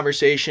MVP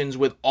conversations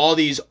with all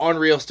these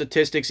unreal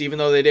statistics, even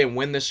though they didn't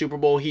win the Super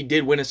Bowl. He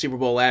did win a Super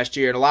Bowl last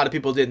year, and a lot of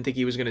people didn't think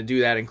he was going to do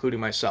that, including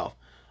myself.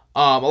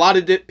 A lot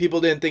of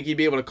people didn't think he'd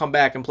be able to come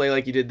back and play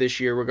like he did this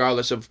year,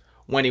 regardless of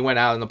when he went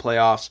out in the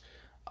playoffs.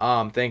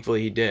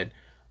 Thankfully, he did.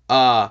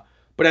 But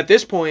at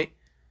this point,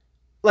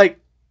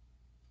 like,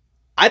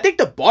 I think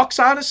the Bucks,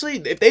 honestly,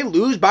 if they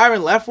lose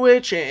Byron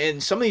Leftwich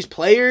and some of these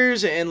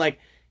players, and, like,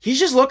 he's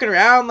just looking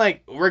around,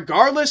 like,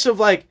 regardless of,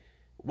 like,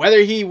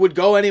 whether he would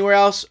go anywhere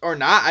else or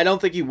not, I don't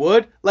think he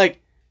would.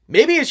 Like,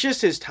 maybe it's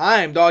just his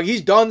time, dog.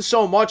 He's done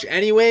so much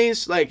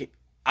anyways. Like,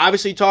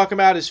 obviously talking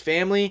about his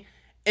family,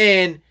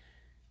 and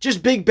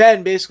just Big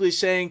Ben basically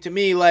saying to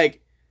me,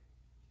 like,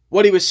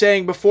 what he was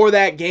saying before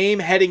that game,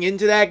 heading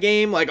into that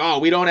game, like, oh,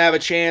 we don't have a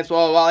chance,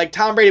 blah, blah, blah. Like,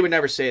 Tom Brady would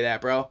never say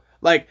that, bro.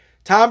 Like,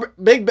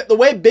 the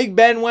way Big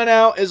Ben went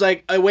out is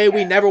like a way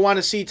we never want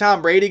to see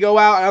Tom Brady go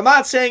out. And I'm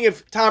not saying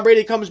if Tom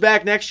Brady comes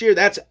back next year,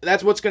 that's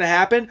what's going to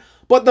happen.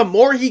 But the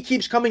more he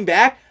keeps coming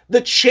back,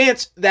 the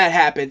chance that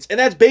happens. And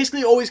that's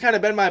basically always kind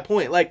of been my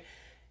point. Like,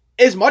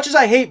 as much as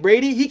I hate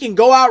Brady, he can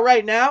go out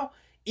right now,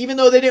 even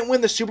though they didn't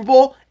win the Super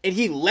Bowl, and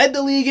he led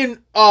the league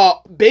in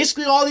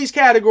basically all these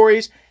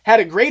categories, had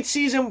a great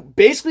season,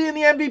 basically in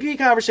the MVP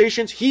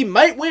conversations. He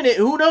might win it,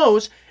 who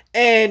knows?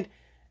 And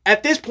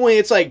at this point,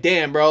 it's like,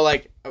 damn, bro,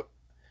 like,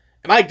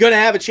 am I going to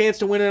have a chance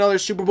to win another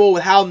Super Bowl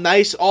with how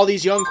nice all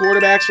these young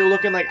quarterbacks are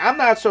looking? Like, I'm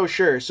not so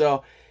sure.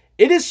 So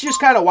it is just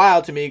kind of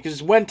wild to me,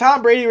 because when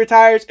Tom Brady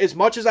retires, as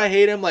much as I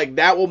hate him, like,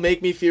 that will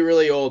make me feel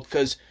really old,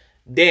 because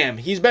damn,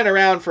 he's been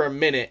around for a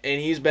minute,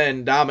 and he's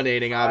been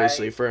dominating,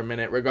 obviously, for a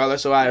minute,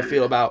 regardless of how I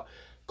feel about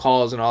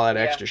calls and all that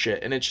extra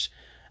shit. And it just,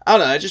 I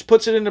don't know, it just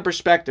puts it into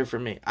perspective for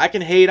me. I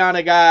can hate on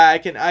a guy,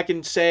 I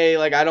can say,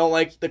 like, I don't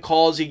like the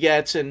calls he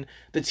gets and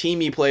the team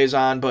he plays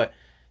on, but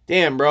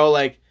damn, bro,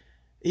 like,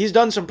 he's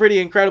done some pretty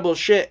incredible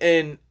shit,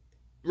 and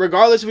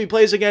regardless if he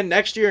plays again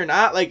next year or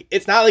not, like,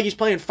 it's not like he's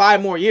playing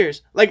 5 more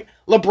years. Like,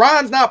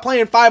 LeBron's not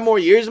playing 5 more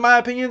years, in my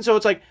opinion, so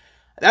it's like,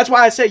 that's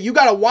why I say you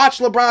got to watch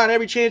LeBron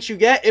every chance you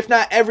get, if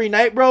not every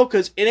night, bro,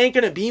 because it ain't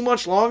going to be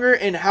much longer.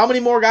 And how many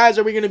more guys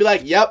are we going to be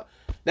like, yep,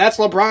 that's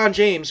LeBron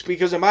James?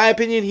 Because in my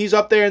opinion, he's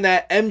up there in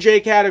that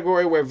MJ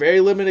category where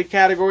very limited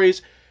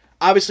categories,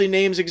 obviously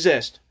names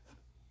exist.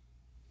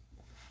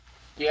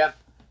 Yeah.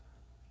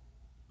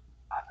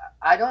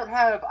 I don't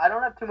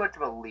have too much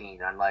of a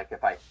lean on, like,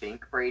 if I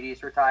think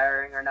Brady's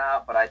retiring or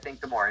not, but I think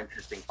the more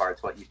interesting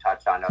part's what you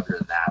touched on other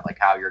than that, like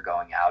how you're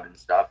going out and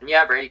stuff. And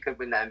yeah, Brady could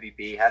win the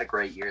MVP, had a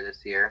great year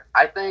this year.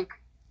 I think,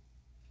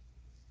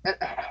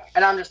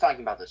 and I'm just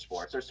talking about the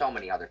sports, there's so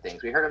many other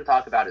things. We heard him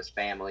talk about his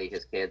family,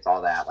 his kids,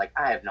 all that. Like,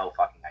 I have no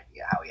fucking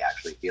idea how he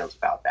actually feels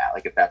about that.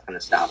 Like, if that's going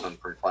to stop him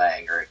from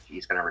playing or if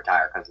he's going to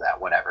retire because of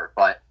that, whatever.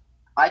 But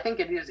I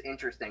think it is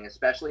interesting,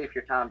 especially if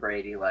you're Tom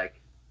Brady,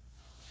 like,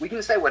 we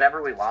can say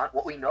whatever we want.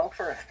 What we know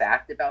for a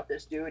fact about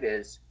this dude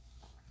is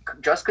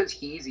just because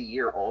he's a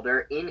year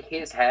older, in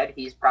his head,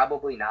 he's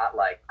probably not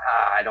like,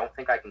 I don't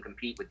think I can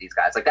compete with these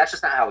guys. Like, that's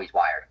just not how he's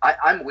wired.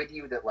 I'm with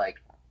you that, like,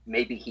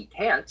 maybe he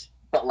can't,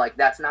 but, like,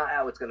 that's not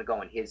how it's going to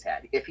go in his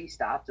head. If he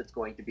stops, it's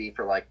going to be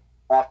for, like,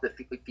 off the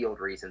field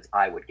reasons,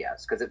 I would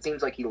guess, because it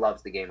seems like he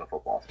loves the game of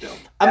football still.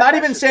 I'm not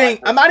even saying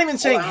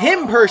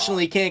him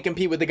personally can't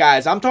compete with the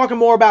guys. I'm talking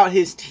more about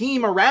his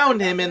team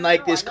around him and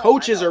like his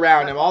coaches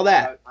around him, all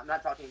that. I'm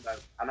not talking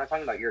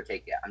about your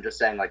take yet. I'm just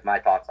saying, like, my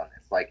thoughts on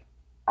this. Like,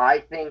 I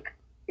think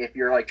if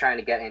you're like trying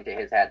to get into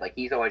his head, like,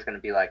 he's always going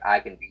to be like, I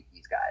can beat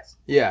these guys.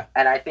 Yeah.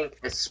 And I think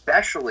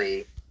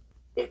especially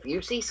if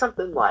you see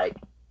something like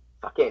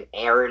fucking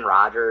Aaron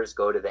Rodgers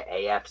go to the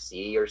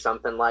AFC or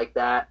something like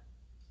that,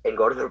 and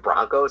go to the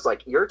Broncos,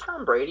 like, you're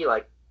Tom Brady,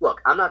 like,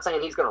 look, I'm not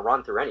saying he's going to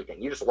run through anything.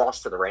 You just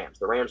lost to the Rams.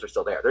 The Rams are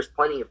still there. There's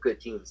plenty of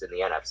good teams in the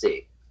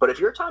NFC. But if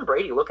you're Tom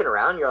Brady looking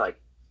around, you're like,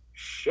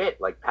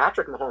 shit, like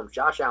Patrick Mahomes,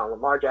 Josh Allen,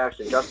 Lamar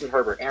Jackson, Justin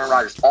Herbert, Aaron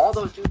Rodgers, all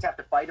those dudes have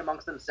to fight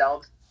amongst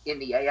themselves in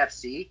the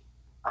AFC.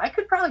 I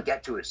could probably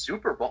get to a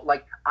Super Bowl.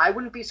 Like, I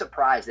wouldn't be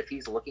surprised if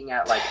he's looking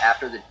at, like,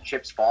 after the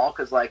chips fall,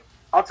 because, like,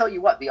 I'll tell you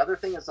what, the other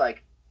thing is,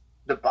 like,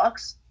 the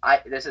Bucs,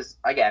 this is,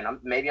 again,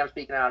 maybe I'm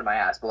speaking out of my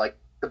ass, but, like,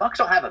 the Bucs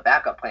don't have a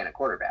backup plan at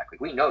quarterback. Like,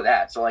 we know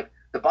that. So, like,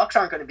 the Bucs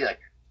aren't going to be like,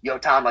 yo,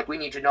 Tom, like, we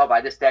need you to know by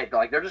this day.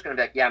 Like, they're just going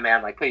to be like, yeah,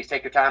 man, like, please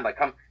take your time. Like,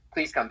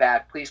 please come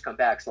back. Please come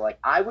back. So, like,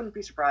 I wouldn't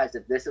be surprised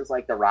if this is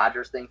like the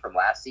Rodgers thing from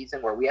last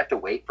season where we have to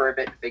wait for a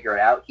bit to figure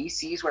it out. He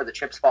sees where the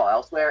chips fall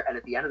elsewhere. And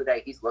at the end of the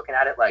day, he's looking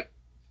at it like,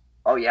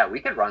 oh, yeah, we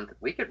could run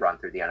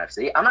through the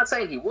NFC. I'm not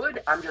saying he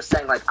would. I'm just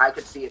saying, like, I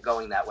could see it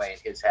going that way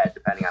in his head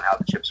depending on how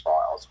the chips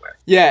fall elsewhere.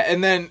 Yeah,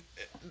 and then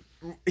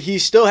he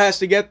still has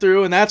to get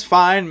through, and that's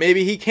fine.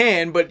 Maybe he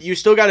can, but you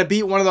still got to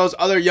beat one of those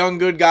other young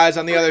good guys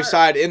on the other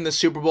side in the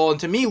Super Bowl. And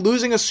to me,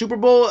 losing a Super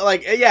Bowl,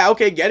 like, yeah,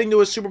 okay, getting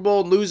to a Super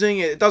Bowl and losing,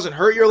 it doesn't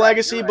hurt your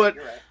legacy, but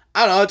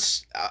I don't know.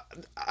 It's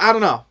I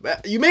don't know.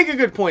 You make a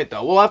good point,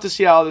 though. We'll have to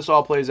see how this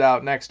all plays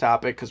out. Next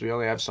topic, because we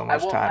only have so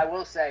much time. I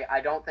will say,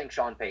 I don't think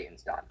Sean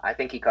Payton's done. I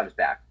think he comes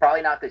back.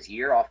 Probably not this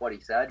year off what he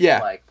said. Yeah.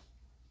 But, like,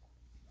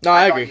 no,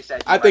 I agree.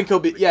 I think he'll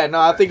be. Yeah, no,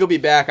 I think he'll be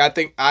back. I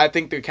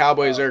think the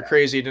Cowboys are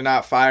crazy to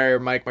not fire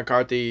Mike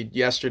McCarthy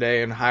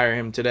yesterday and hire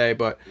him today.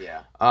 But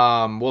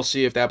we'll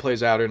see if that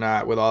plays out or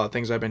not with all the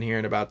things I've been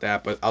hearing about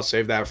that. But I'll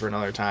save that for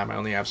another time. I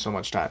only have so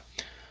much time.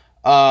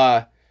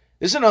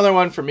 This is another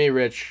one for me,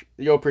 Rich.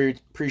 You'll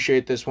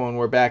appreciate this one.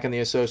 We're back in the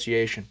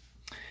association.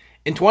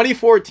 In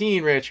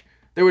 2014, Rich,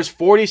 there was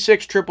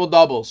 46 triple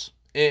doubles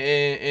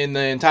in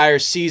the entire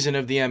season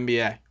of the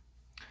NBA.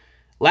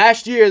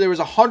 Last year, there was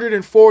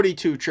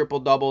 142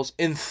 triple-doubles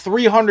in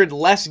 300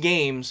 less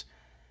games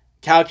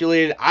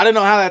calculated. I don't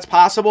know how that's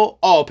possible.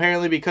 Oh,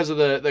 apparently because of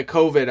the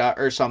COVID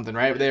or something,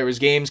 right? There was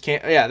games.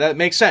 Yeah, that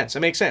makes sense.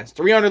 It makes sense.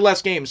 300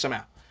 less games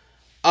somehow.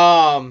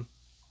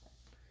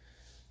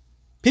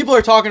 People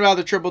are talking about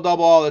the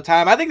triple-double all the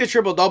time. I think the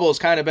triple-double has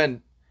kind of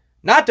been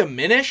not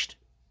diminished.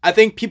 I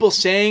think people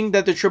saying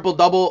that the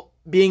triple-double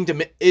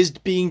is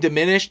being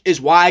diminished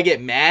is why I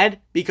get mad,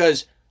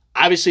 because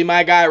obviously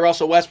my guy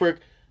Russell Westbrook,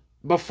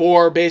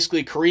 before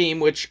basically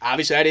Kareem, which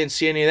obviously I didn't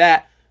see any of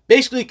that,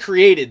 basically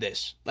created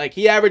this. Like,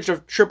 he averaged a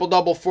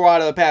triple-double 4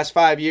 out of the past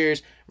 5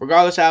 years.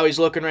 Regardless of how he's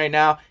looking right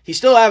now, he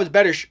still has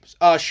better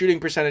shooting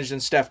percentage than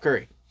Steph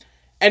Curry.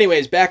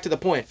 Anyways, back to the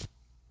point.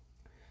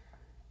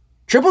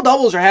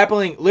 Triple-doubles are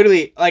happening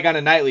literally like on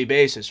a nightly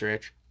basis,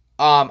 Rich.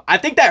 I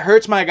think that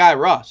hurts my guy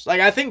Russ.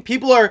 Like, I think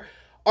people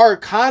are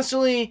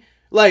constantly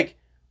like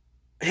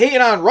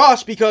hating on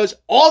Russ because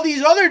all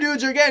these other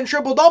dudes are getting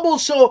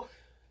triple-doubles, so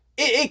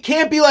it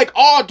can't be like,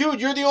 oh,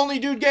 dude, you're the only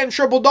dude getting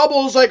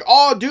triple-doubles. Like,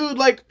 oh, dude,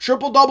 like,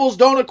 triple-doubles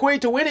don't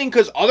equate to winning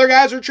because other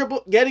guys are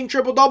getting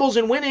triple-doubles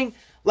and winning.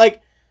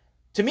 Like,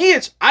 to me,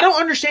 I don't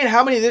understand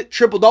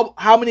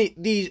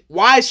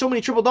why so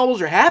many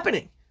triple-doubles are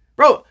happening.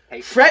 Bro,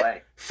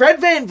 Fred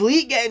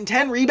VanVleet getting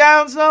 10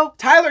 rebounds, though.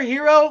 Tyler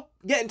Hero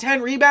getting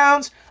 10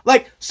 rebounds.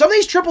 Like, some of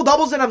these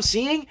triple-doubles that I'm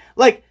seeing,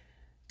 like,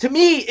 to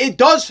me, it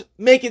does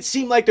make it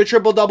seem like the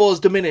triple-double is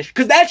diminished.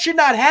 Because that should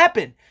not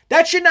happen.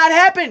 That should not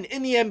happen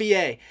in the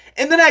NBA.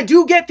 And then I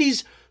do get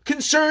these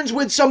concerns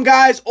with some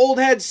guys, old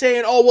heads,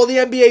 saying, oh, well, the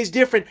NBA is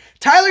different.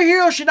 Tyler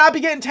Hero should not be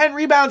getting 10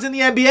 rebounds in the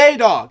NBA,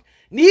 dog.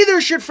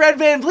 Neither should Fred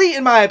VanVleet,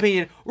 in my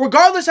opinion,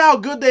 regardless of how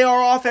good they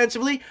are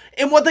offensively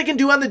and what they can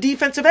do on the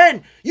defensive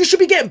end. You should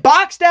be getting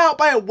boxed out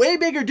by a way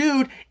bigger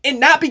dude and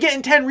not be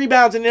getting 10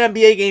 rebounds in an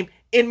NBA game,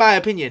 in my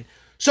opinion.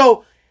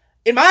 So,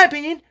 in my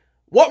opinion,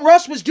 what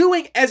Russ was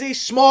doing as a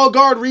small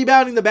guard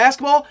rebounding the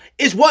basketball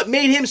is what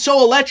made him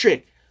so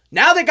electric.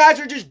 Now that guys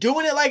are just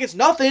doing it like it's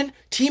nothing,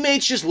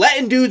 teammates just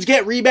letting dudes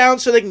get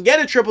rebounds so they can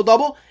get a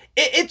triple-double,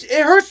 it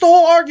hurts the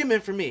whole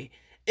argument for me.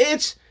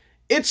 It's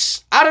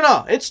I don't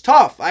know. It's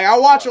tough. Like, I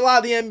watch a lot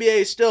of the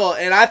NBA still,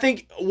 and I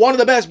think one of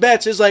the best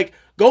bets is like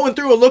going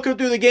through and looking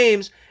through the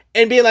games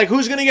and being like,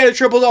 who's going to get a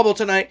triple-double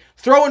tonight?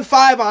 Throwing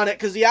 5 on it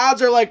because the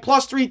odds are like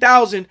plus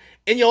 3,000,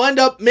 and you'll end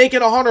up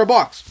making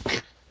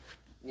 $100.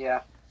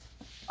 Yeah.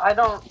 I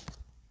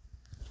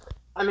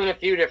mean, a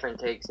few different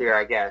takes here,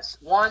 I guess.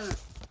 One,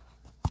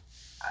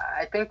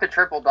 I think the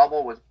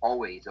triple-double was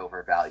always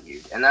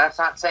overvalued. And that's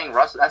not saying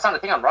that's not a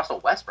thing on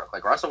Russell Westbrook.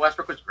 Like, Russell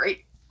Westbrook was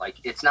great. Like,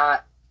 it's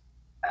not,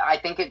 I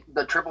think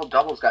the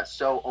triple-doubles got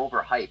so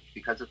overhyped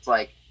because it's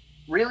like,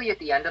 really at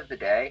the end of the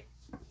day,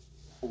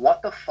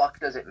 what the fuck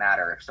does it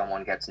matter if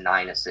someone gets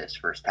 9 assists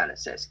versus 10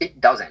 assists? It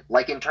doesn't.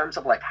 Like, in terms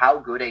of like how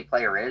good a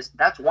player is,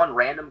 that's one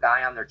random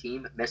guy on their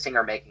team missing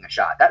or making a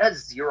shot. That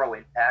has zero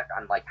impact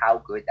on like how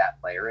good that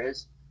player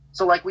is.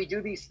 So like, we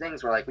do these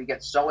things where like we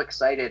get so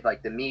excited,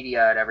 like the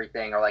media and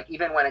everything, or like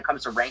even when it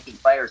comes to ranking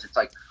players, it's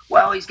like,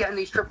 well, he's getting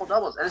these triple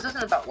doubles. And this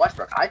isn't about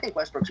Westbrook. I think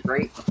Westbrook's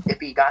great if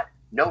he got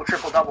no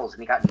triple doubles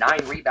and he got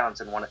 9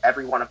 rebounds in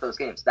every one of those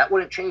games. That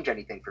wouldn't change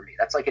anything for me.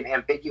 That's like an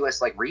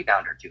ambiguous like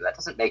rebound or two. That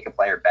doesn't make a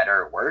player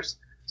better or worse.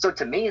 So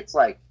to me, it's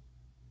like,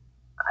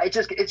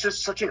 it's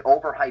just such an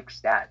overhyped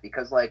stat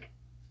because like,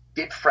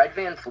 did Fred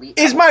VanVleet...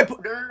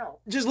 No.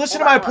 Just listen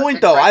to my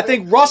point, though. I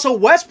think Russell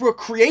Westbrook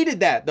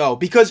created that, though.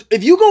 Because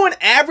if you go and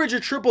average a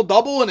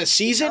triple-double in a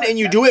season and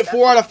you do it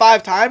 4 out of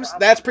 5 times,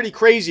 that's pretty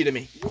crazy to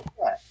me.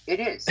 Yeah, it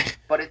is.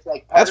 But it's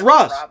like... That's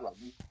Russ. Problem.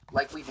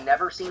 Like, we've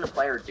never seen a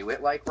player do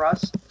it like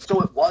Russ.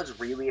 So it was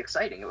really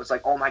exciting. It was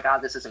like, oh my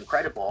God, this is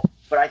incredible.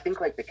 But I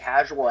think, like, the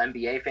casual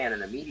NBA fan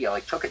and the media,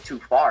 like, took it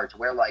too far to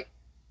where, like,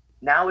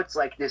 now it's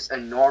like this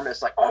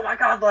enormous, like, oh my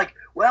God, like,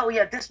 well, he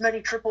had this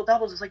many triple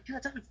doubles. It's like, dude,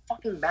 that doesn't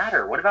fucking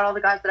matter. What about all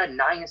the guys that had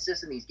 9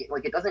 assists in these games?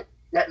 Like,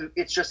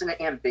 it's just an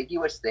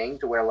ambiguous thing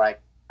to where, like,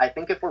 I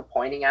think if we're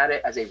pointing at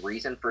it as a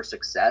reason for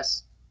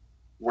success,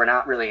 we're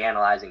not really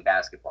analyzing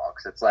basketball.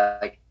 Because it's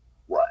like,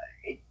 what?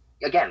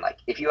 Again, like,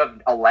 if you have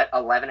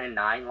 11 and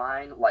 9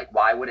 line, like,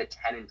 why would a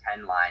 10 and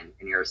 10 line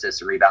in your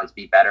assists and rebounds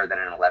be better than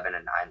an 11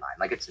 and 9 line?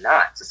 Like, it's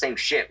not. It's the same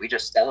shit. We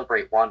just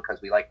celebrate one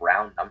because we like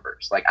round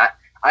numbers. Like,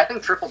 I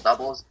think triple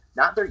doubles,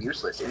 not they're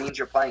useless. It means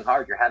you're playing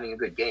hard, you're having a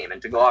good game. And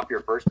to go off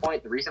your first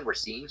point, the reason we're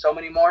seeing so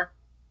many more,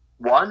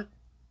 one,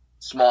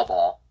 small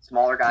ball.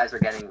 Smaller guys are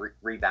getting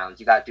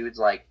rebounds. You got dudes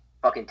like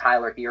fucking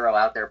Tyler Hero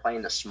out there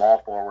playing the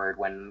small forward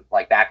when,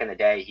 like, back in the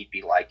day, he'd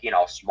be like, you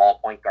know, small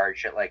point guard,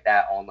 shit like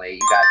that only. You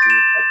got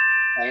dudes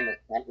like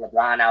playing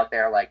LeBron out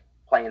there, like,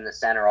 playing the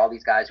center. All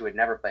these guys who would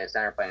never play a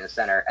center playing the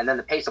center. And then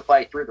the pace of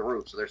play through the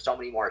roof. So there's so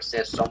many more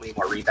assists, so many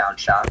more rebound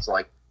shots. So,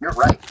 like, you're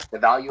right. The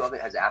value of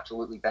it has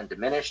absolutely been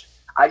diminished.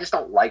 I just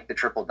don't like the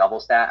triple-double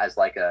stat as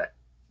like a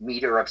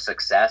meter of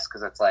success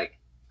because it's like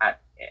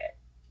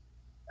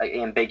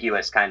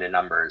ambiguous kind of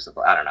numbers.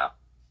 I don't know.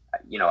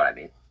 You know what I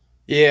mean?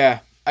 Yeah.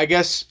 I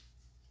guess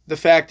the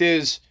fact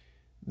is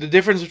the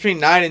difference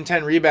between 9 and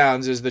 10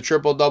 rebounds is the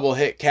triple-double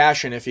hit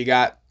cashing if you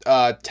got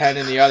 10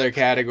 in the other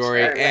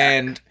category. Sure, yeah.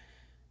 And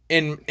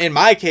in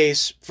my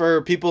case,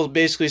 for people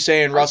basically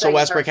saying Russell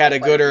Westbrook had a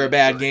good or a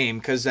bad game,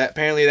 because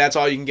apparently that's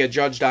all you can get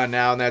judged on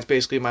now, and that's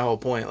basically my whole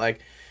point. Like,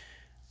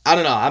 I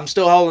don't know. I'm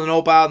still holding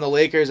hope out on the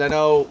Lakers. I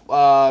know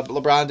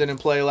LeBron didn't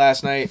play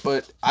last night,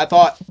 but I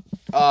thought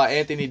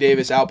Anthony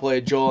Davis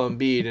outplayed Joel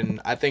Embiid,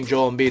 and I think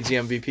Joel Embiid's the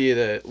MVP of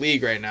the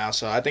league right now.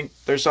 So I think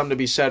there's something to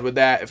be said with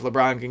that. If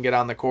LeBron can get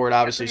on the court,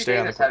 obviously Anthony stay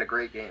on the Davis court. had a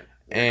great game.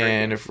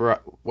 And if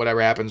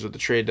whatever happens with the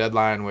trade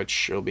deadline,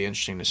 which it'll be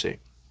interesting to see.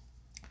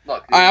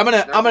 Look, All right,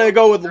 I'm gonna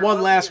go with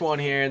one last one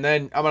here, and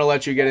then I'm gonna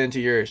let you get into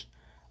yours.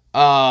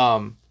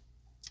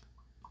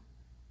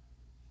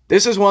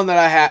 This is one that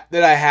I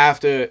have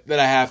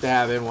to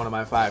have in one of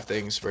my 5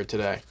 things for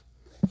today,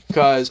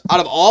 because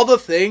out of all the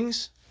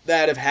things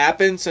that have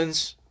happened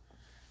since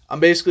I'm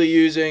basically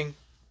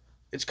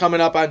it's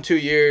coming up on 2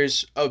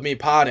 years of me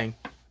potting,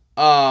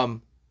 that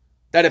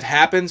have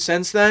happened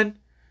since then.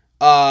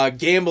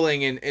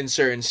 Gambling in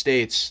certain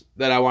states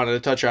that I wanted to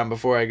touch on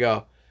before I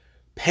go.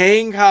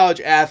 Paying college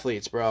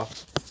athletes, bro.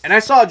 And I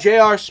saw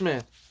J.R.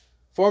 Smith,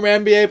 former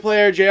NBA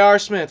player J.R.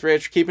 Smith,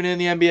 Rich, keeping it in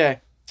the NBA.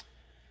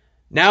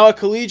 Now a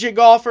collegiate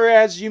golfer,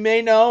 as you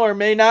may know or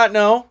may not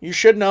know. You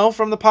should know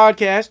from the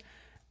podcast.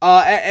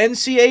 At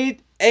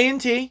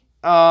NCAA&T,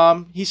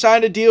 he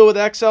signed a deal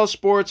with XL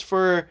Sports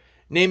for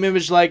name,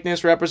 image,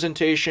 likeness,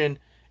 representation.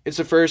 It's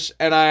the first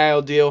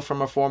NIL deal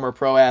from a former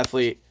pro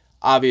athlete.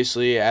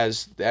 Obviously,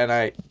 as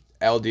the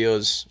NIL deal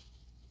is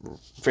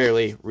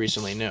fairly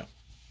recently new.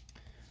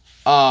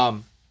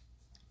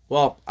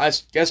 Well, I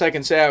guess I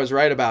can say I was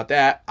right about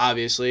that,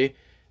 obviously,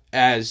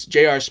 as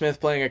J.R. Smith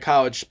playing a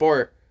college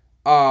sport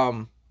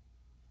would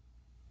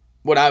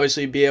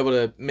obviously be able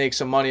to make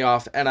some money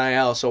off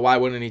NIL, so why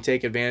wouldn't he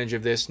take advantage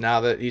of this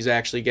now that he's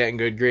actually getting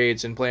good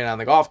grades and playing on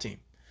the golf team?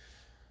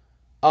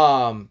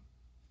 My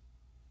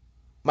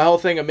whole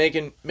thing of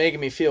making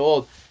me feel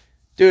old.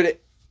 Dude,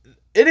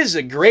 it is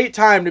a great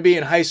time to be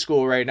in high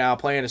school right now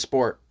playing a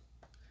sport.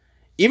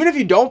 Even if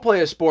you don't play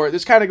a sport,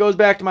 this kind of goes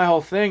back to my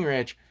whole thing,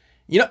 Rich.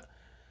 You know,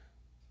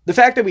 the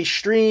fact that we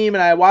stream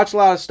and I watch a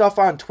lot of stuff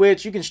on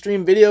Twitch. You can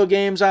stream video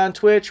games on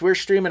Twitch. We're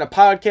streaming a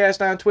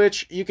podcast on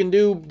Twitch. You can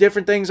do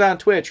different things on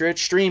Twitch,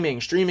 Rich.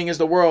 Streaming is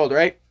the world,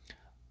 right?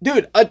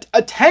 Dude, a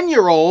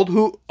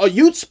 10-year-old a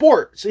youth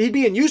sport, so he'd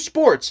be in youth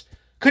sports,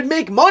 could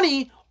make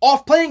money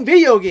off playing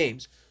video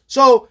games.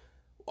 So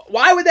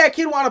why would that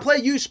kid want to play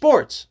youth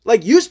sports?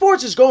 Like, youth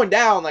sports is going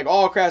down like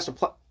all across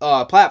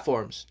the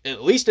platforms,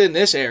 at least in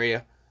this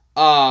area.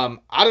 I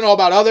don't know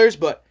about others,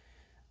 but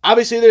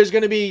obviously there's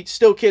going to be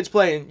still kids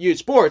playing youth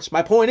sports.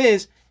 My point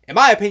is, in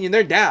my opinion,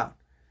 they're down.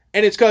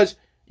 And it's because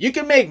you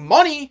can make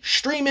money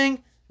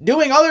streaming,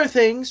 doing other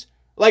things,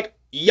 like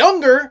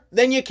younger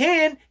than you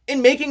can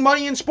in making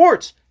money in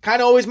sports.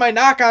 Kind of always my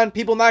knock on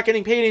people not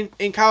getting paid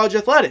in college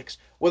athletics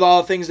with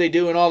all the things they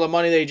do and all the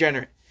money they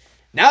generate.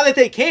 Now that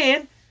they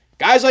can,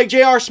 guys like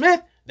J.R.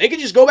 Smith, they can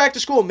just go back to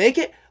school and make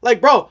it.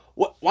 Like, bro,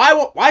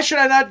 why should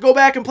I not go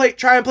back and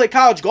try and play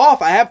college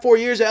golf? I have 4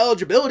 years of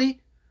eligibility.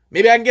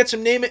 Maybe I can get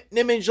some name,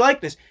 image,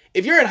 likeness.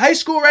 If you're in high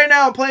school right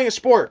now and playing a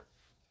sport,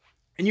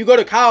 and you go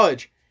to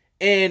college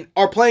and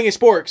are playing a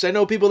sport, because I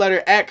know people that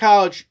are at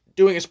college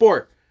doing a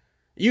sport,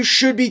 you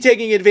should be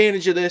taking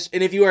advantage of this.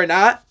 And if you are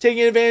not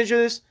taking advantage of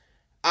this,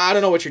 I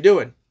don't know what you're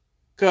doing.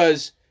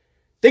 Because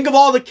think of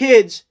all the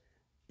kids,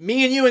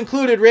 me and you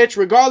included, Rich,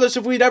 regardless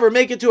if we'd ever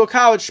make it to a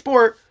college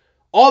sport,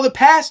 all the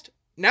past,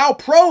 now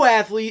pro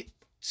athletes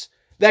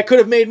that could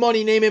have made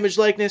money, name, image,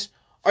 likeness,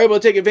 are able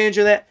to take advantage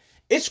of that.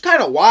 It's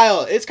kind of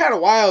wild. It's kind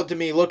of wild to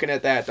me looking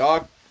at that,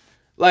 dog.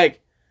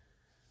 Like,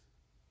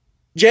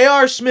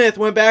 J.R. Smith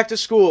went back to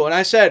school, and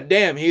I said,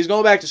 damn, he's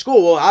going back to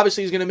school. Well,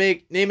 obviously he's going to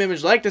make name,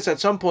 image, likeness at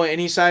some point,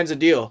 and he signs a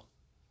deal.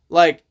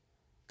 Like,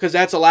 because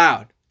that's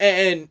allowed.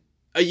 And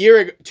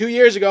 2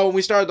 years ago when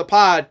we started the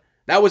pod,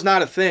 that was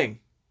not a thing.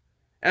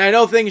 And I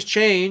know things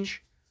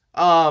change.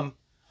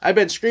 I've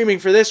been screaming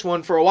for this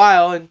one for a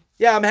while, and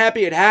yeah, I'm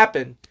happy it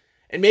happened.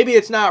 And maybe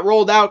it's not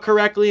rolled out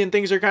correctly, and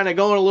things are kind of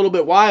going a little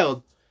bit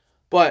wild.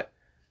 But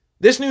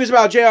this news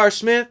about J.R.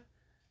 Smith,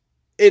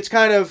 it's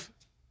kind of,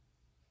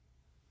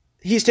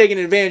 he's taking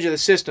advantage of the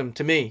system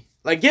to me.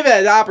 Like, give it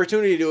an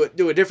opportunity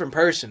to a different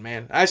person,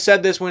 man. I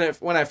said this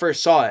when I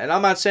first saw it. And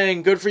I'm not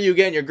saying good for you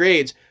getting your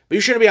grades, but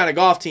you shouldn't be on a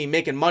golf team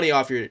making money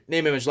off your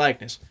name, image,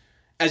 likeness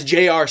as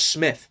J.R.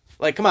 Smith.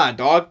 Like, come on,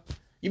 dog.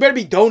 You better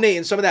be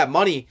donating some of that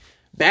money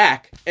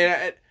back.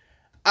 And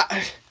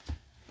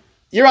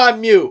you're on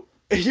mute.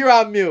 You're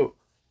on mute.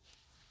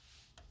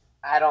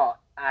 I don't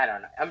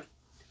know.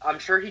 I'm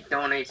sure he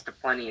donates to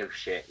plenty of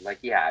shit. Like,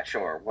 yeah,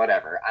 sure,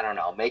 whatever. I don't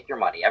know. Make your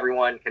money.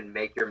 Everyone can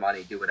make your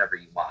money, do whatever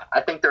you want.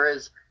 I think there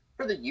is,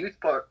 for the youth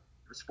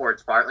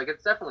sports part, like,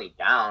 it's definitely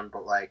down,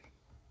 but, like,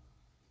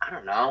 I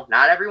don't know.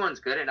 Not everyone's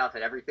good enough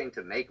at everything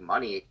to make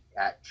money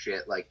at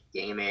shit like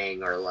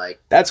gaming or,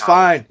 like, that's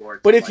fine.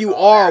 But if you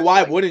are,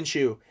 why like, wouldn't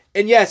you?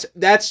 And yes,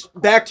 that's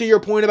back to your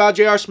point about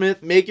J.R.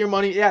 Smith. Make your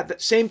money. Yeah,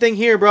 same thing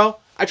here, bro.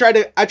 I try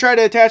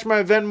to attach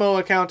my Venmo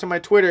account to my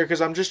Twitter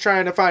because I'm just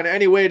trying to find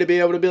any way to be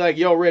able to be like,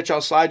 yo, Rich, I'll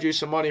slide you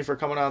some money for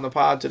coming on the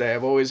pod today.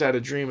 I've always had a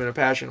dream and a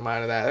passion of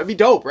mine of that. That'd be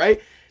dope, right?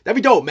 That'd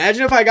be dope.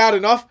 Imagine if I got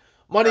enough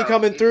money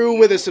coming through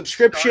with a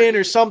subscription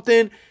or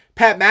something,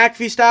 Pat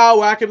McAfee style,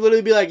 where I could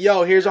literally be like,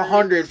 yo, here's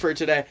 $100 for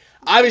today.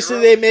 Obviously,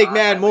 they make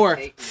mad more.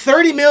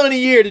 $30 million a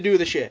year to do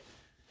the shit.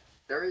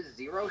 there is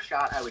zero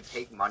shot I would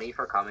take money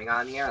for coming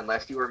on here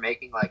unless you were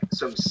making like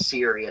some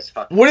serious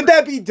fucking. Wouldn't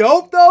that be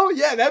dope though?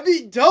 Yeah, that'd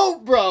be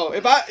dope, bro.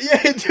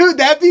 Dude,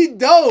 that'd be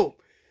dope.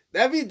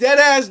 That'd be dead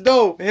ass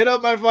dope. Hit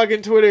up my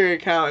fucking Twitter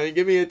account and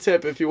give me a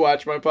tip if you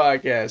watch my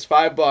podcast.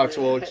 $5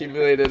 will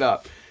accumulate it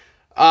up.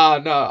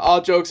 No,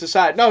 all jokes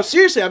aside. No,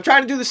 seriously, I'm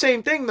trying to do the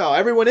same thing though.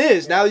 Everyone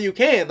is now that you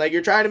can. Like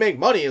you're trying to make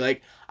money.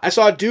 Like I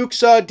saw Duke's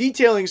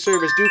detailing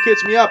service. Duke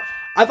hits me up.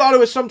 I thought it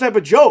was some type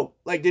of joke.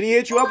 Like, did he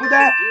hit you up with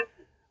that?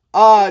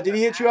 Did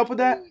he hit you up with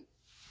that?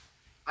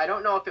 I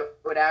don't know if it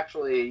would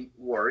actually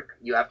work.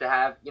 You have to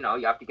have, you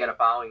have to get a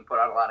following, put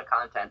out a lot of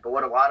content. But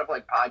what a lot of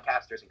like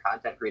podcasters and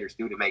content creators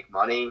do to make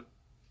money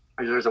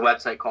is there's a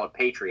website called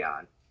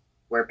Patreon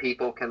where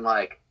people can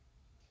like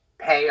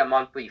pay a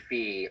monthly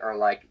fee or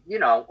like,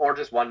 or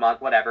just 1 month,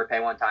 whatever,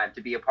 pay one time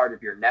to be a part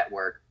of your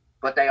network.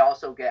 But they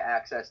also get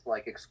access to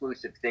like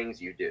exclusive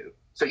things you do.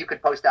 So you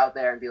could post out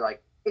there and be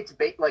like,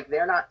 like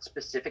they're not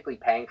specifically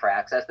paying for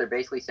access. They're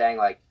basically saying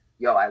like,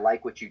 yo, I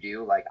like what you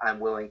do. Like, I'm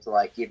willing to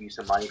like give you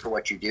some money for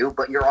what you do,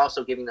 but you're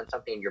also giving them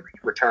something in your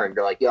return.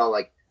 You're like, yo,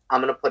 like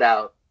I'm going to put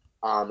out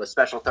a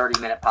special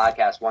 30-minute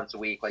podcast once a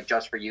week, like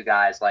just for you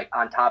guys, like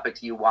on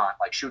topics you want,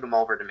 like shoot them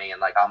over to me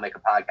and like, I'll make a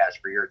podcast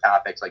for your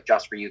topics, like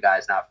just for you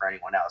guys, not for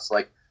anyone else.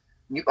 Like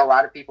a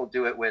lot of people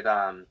do it with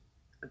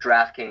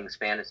DraftKings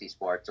fantasy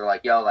sports. They're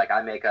like, yo, like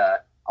I'll make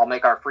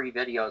our free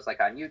videos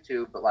like on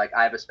YouTube, but like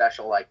I have a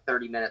special like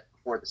 30 minutes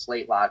before the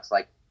slate locks,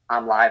 like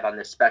I'm live on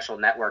this special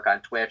network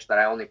on Twitch that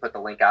I only put the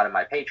link out in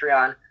my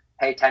Patreon.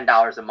 Pay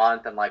 $10 a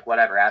month and like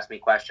whatever, ask me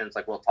questions,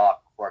 like we'll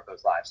talk before it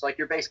goes live. So like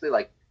you're basically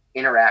like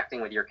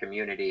interacting with your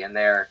community and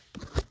they're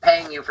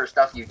paying you for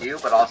stuff you do,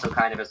 but also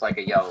kind of as like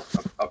a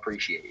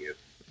appreciate you.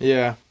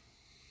 Yeah.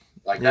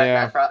 Like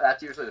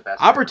that's usually the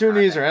best.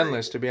 Opportunities are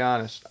endless, to be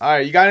honest. All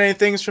right, you got any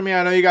things for me?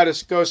 I know you got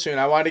to go soon.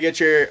 I wanted to get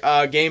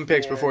your game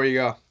picks before you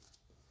go.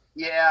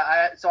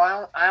 Yeah,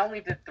 I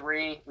only did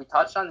 3. We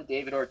touched on the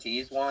David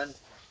Ortiz one.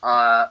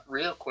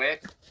 Real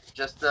quick,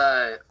 just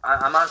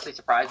I'm honestly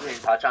surprised we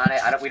didn't touch on it.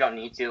 We don't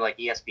need to. Like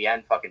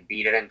ESPN fucking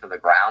beat it into the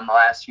ground the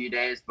last few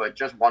days. But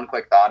just one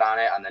quick thought on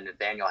it on the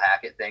Nathaniel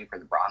Hackett thing for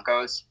the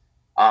Broncos.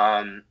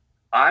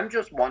 I'm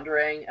just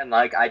wondering, and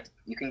like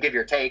you can give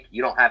your take.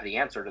 You don't have the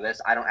answer to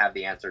this. I don't have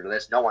the answer to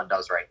this. No one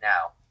does right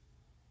now.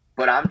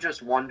 But I'm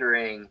just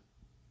wondering,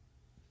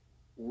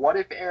 what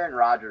if Aaron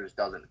Rodgers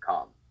doesn't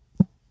come?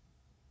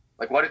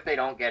 Like, what if they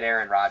don't get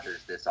Aaron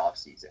Rodgers this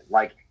offseason?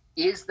 Like,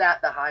 is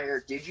that the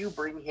hire? Did you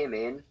bring him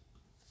in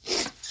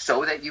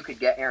so that you could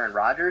get Aaron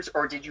Rodgers,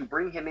 or did you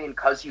bring him in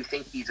because you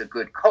think he's a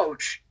good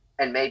coach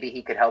and maybe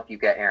he could help you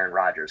get Aaron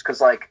Rodgers? Because,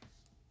 like,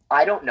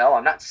 I don't know.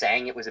 I'm not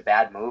saying it was a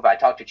bad move. I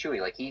talked to Chewy.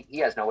 Like, he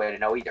has no way to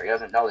know either. He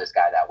doesn't know this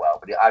guy that well.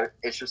 But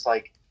it's just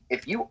like,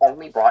 if you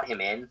only brought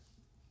him in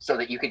so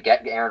that you could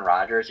get Aaron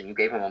Rodgers and you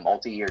gave him a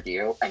multi-year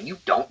deal and you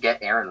don't get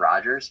Aaron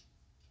Rodgers,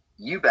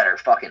 you better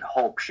fucking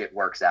hope shit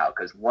works out,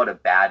 because what a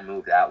bad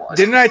move that was.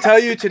 Didn't I tell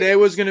you today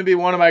was going to be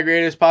one of my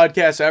greatest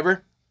podcasts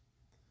ever?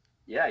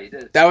 Yeah, you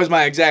did. That was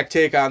my exact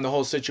take on the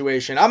whole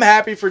situation. I'm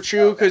happy for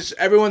Chew because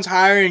everyone's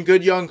hiring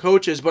good young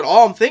coaches, but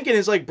all I'm thinking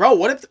is like, bro,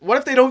 what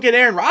if they don't get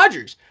Aaron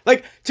Rodgers?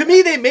 Like, to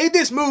me, they made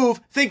this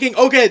move thinking,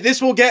 okay,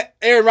 this will get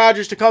Aaron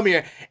Rodgers to come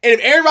here. And if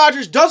Aaron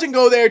Rodgers doesn't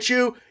go there,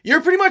 Chew,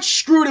 you're pretty much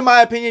screwed in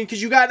my opinion,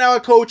 because you got now a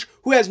coach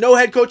who has no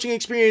head coaching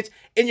experience,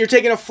 and you're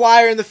taking a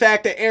flyer in the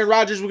fact that Aaron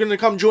Rodgers was going to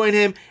come join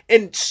him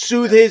and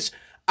soothe his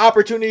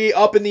opportunity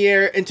up in the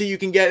air until you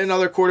can get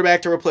another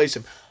quarterback to replace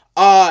him.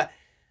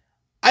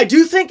 I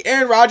do think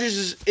Aaron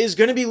Rodgers is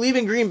going to be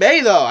leaving Green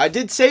Bay, though. I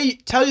did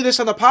tell you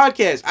this on the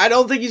podcast. I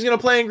don't think he's going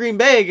to play in Green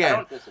Bay again. I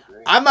don't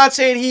disagree. I'm not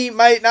saying he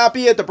might not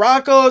be at the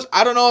Broncos.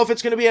 I don't know if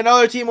it's going to be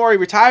another team or he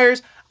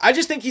retires. I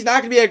just think he's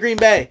not going to be at Green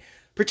Bay,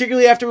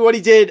 particularly after what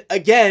he did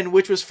again,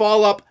 which was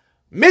fall up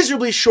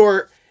miserably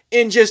short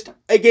in just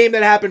a game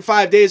that happened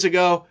 5 days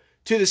ago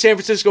to the San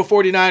Francisco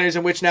 49ers,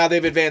 in which now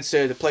they've advanced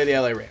to play the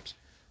LA Rams.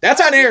 That's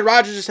on Aaron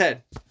Rodgers'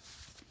 head.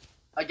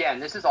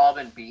 Again, this has all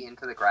been beaten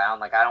to the ground.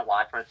 Like, I don't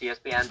watch much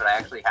ESPN, but I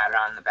actually had it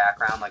on in the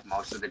background, like,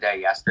 most of the day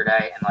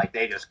yesterday, and, like,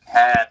 they just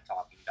kept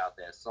talking about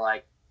this. So,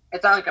 like,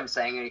 it's not like I'm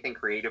saying anything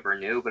creative or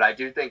new, but I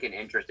do think an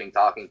interesting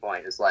talking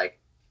point is, like,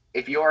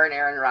 if you're in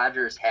Aaron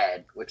Rodgers'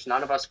 head, which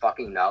none of us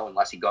fucking know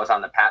unless he goes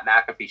on the Pat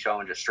McAfee show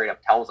and just straight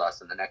up tells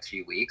us in the next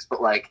few weeks,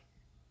 but, like,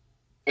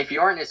 if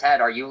you're in his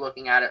head, are you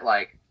looking at it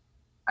like,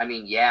 I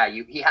mean, yeah,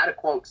 he had a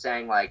quote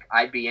saying, like,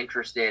 I'd be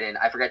interested in,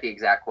 I forget the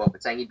exact quote,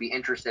 but saying he'd be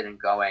interested in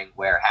going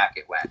where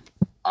Hackett went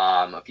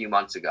a few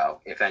months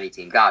ago, if any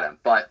team got him.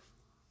 But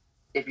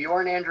if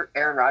you're in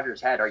Aaron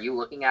Rodgers' head, are you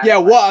looking at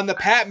what, on the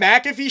Pat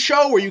McAfee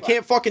show where you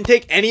can't fucking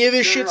take any of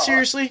this shit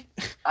seriously?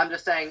 I'm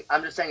just saying,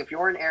 if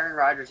you're in Aaron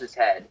Rodgers'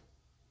 head,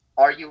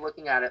 are you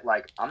looking at it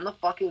like, I'm the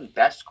fucking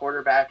best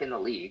quarterback in the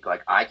league,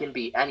 like, I can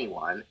beat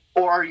anyone?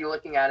 Or are you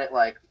looking at it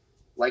like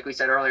we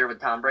said earlier with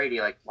Tom Brady,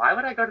 like, why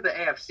would I go to the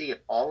AFC if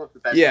all of the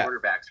best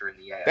quarterbacks are in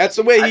the AFC? That's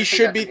the way he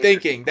should be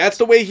thinking. That's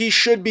the way he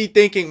should be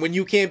thinking when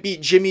you can't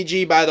beat Jimmy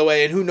G, by the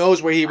way, and who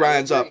knows where he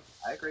winds up.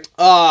 I agree.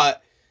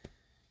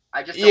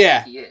 I just don't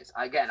think he is.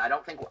 Again, I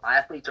don't think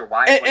athletes are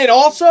wired. And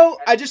also,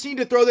 I just need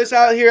to throw this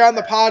out here on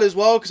the pod as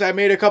well, because I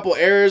made a couple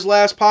errors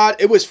last pod.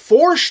 It was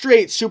 4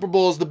 straight Super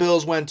Bowls the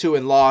Bills went to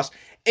and lost.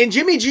 And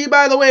Jimmy G,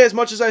 by the way, as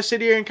much as I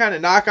sit here and kind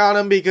of knock on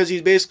him because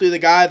he's basically the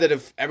guy that,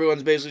 if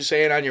everyone's basically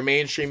saying on your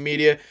mainstream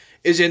media,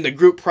 is in the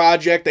group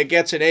project that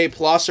gets an A+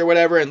 or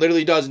whatever and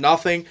literally does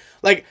nothing.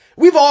 Like,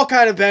 we've all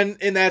kind of been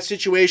in that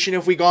situation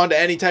if we gone to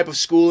any type of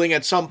schooling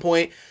at some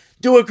point.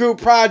 Do a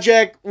group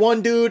project,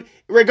 one dude,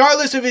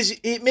 regardless of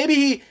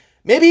maybe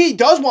he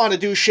does want to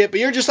do shit, but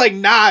you're just like,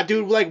 nah,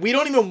 dude, like, we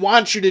don't even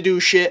want you to do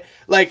shit.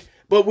 Like,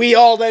 but we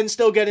all then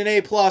still get an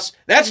A+.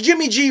 That's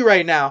Jimmy G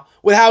right now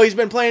with how he's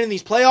been playing in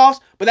these playoffs,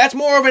 but that's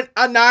more of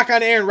a knock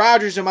on Aaron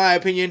Rodgers, in my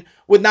opinion,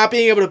 with not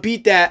being able to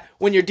beat that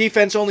when your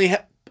defense only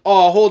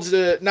holds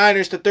the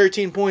Niners to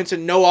 13 points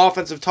and no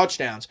offensive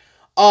touchdowns.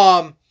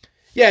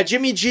 Yeah,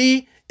 Jimmy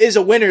G is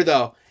a winner,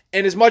 though.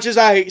 And as much as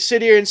I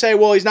sit here and say,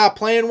 well, he's not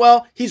playing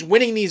well, he's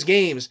winning these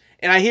games.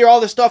 And I hear all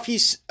the stuff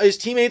his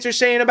teammates are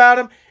saying about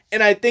him,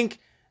 and I think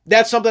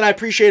that's something I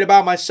appreciate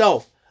about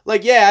myself.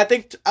 Like, yeah, I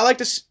think I like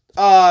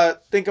to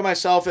think of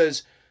myself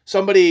as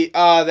somebody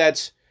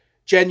that's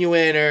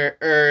genuine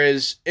or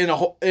is in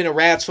a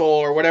rat's hole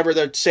or whatever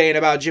they're saying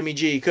about Jimmy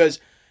G. Because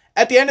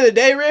at the end of the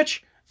day,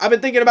 Rich, I've been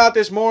thinking about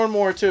this more and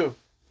more too.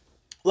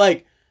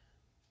 Like,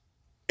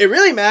 it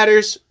really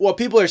matters what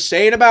people are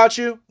saying about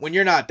you when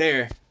you're not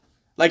there.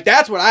 Like,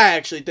 that's what I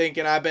actually think,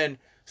 and I've been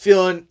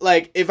feeling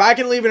like if I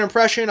can leave an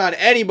impression on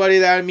anybody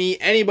that I meet,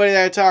 anybody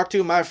that I talk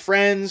to, my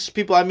friends,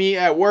 people I meet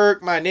at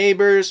work, my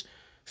neighbors,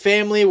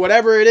 family,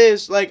 whatever it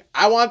is, like,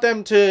 I want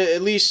them to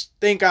at least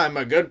think I'm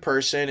a good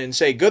person and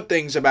say good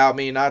things about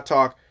me, not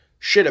talk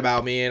shit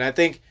about me. And I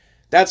think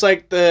that's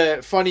like the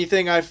funny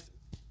thing I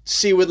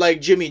see with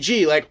like Jimmy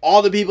G, like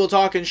all the people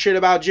talking shit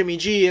about Jimmy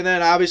G, and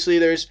then obviously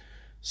there's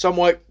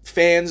somewhat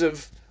fans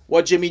of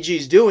what Jimmy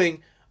G's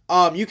doing.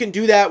 You can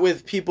do that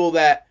with people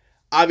that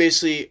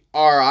obviously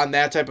are on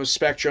that type of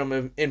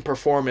spectrum in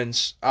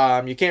performance.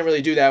 You can't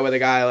really do that with a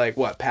guy like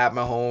Pat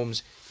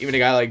Mahomes, even a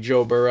guy like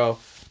Joe Burrow.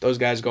 Those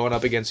guys going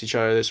up against each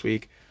other this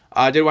week.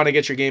 I did want to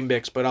get your game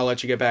picks, but I'll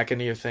let you get back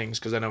into your things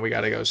because I know we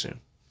got to go soon.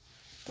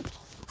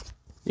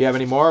 You have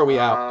any more, or are we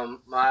out?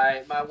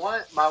 My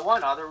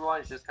one other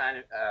one is just kind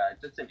of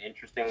just an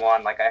interesting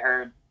one. Like I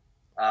heard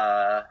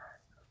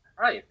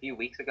probably a few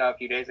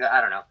days ago,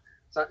 I don't know.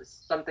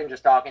 Something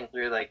just talking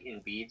through like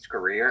Embiid's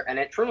career, and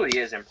it truly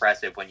is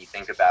impressive when you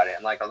think about it,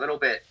 and like a little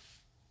bit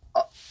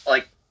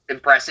like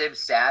impressive,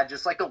 sad,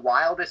 just like the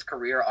wildest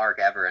career arc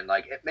ever. And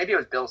like maybe it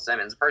was Bill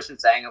Simmons, the person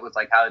saying it was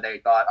like how they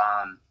thought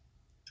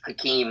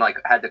Hakeem like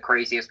had the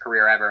craziest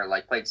career ever,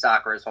 like played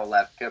soccer his whole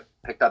life,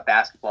 picked up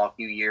basketball a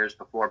few years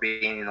before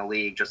being in the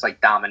league, just like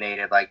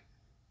dominated, like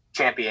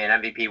champion,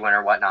 MVP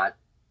winner, whatnot.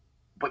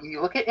 But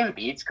you look at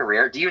Embiid's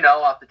career, do you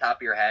know off the top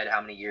of your head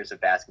how many years of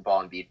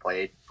basketball Embiid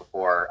played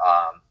before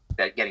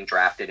getting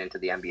drafted into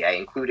the NBA,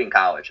 including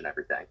college and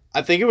everything?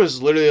 I think it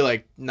was literally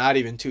like not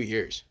even 2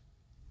 years.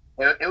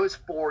 It was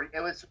 4.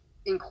 It was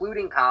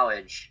including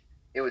college.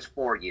 It was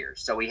 4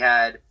 years. So he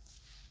had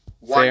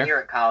 1 year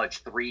at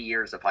college, 3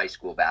 years of high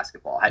school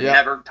basketball. Had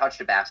never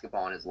touched a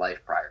basketball in his life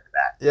prior to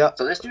that. Yeah.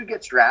 So this dude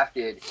gets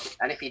drafted,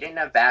 and if he didn't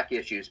have back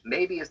issues,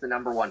 maybe is the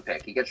number 1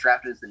 pick. He gets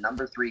drafted as the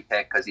number 3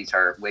 pick because he's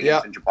hurt.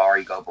 Wiggins and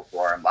Jabari go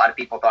before him. A lot of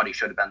people thought he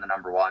should have been the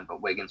number 1,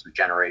 but Wiggins was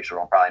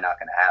generational. Probably not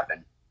going to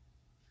happen.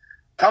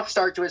 Tough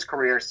start to his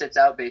career. Sits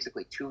out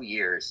basically 2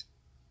 years.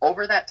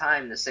 Over that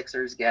time, the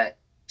Sixers get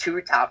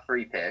 2 top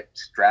 3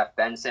 picks. Draft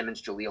Ben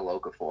Simmons,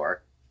 Jahlil Okafor.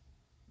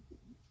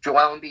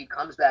 Joel Embiid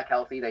comes back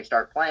healthy. They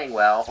start playing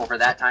well. Over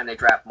that time, they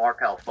draft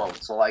Markelle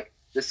Fultz. So, like,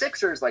 the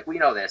Sixers, like, we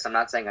know this. I'm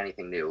not saying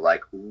anything new.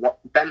 Like,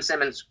 Ben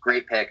Simmons,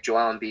 great pick.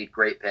 Joel Embiid,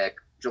 great pick.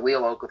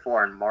 Jahlil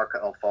Okafor and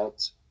Markelle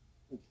Fultz,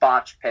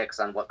 botched picks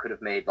on what could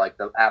have made, like,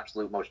 the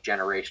absolute most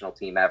generational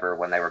team ever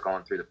when they were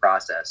going through the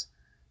process.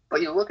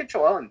 But you look at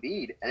Joel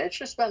Embiid, and it's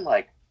just been,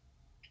 like,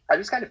 I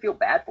just kind of feel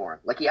bad for him.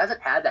 Like, he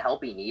hasn't had the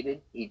help he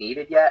needed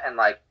yet, and,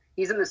 like,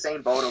 he's in the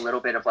same boat a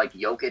little bit of, like,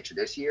 Jokic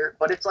this year,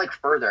 but it's, like,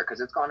 further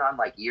because it's gone on,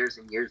 like, years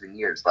and years and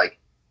years. Like,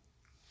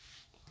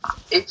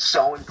 it's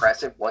so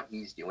impressive what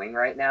he's doing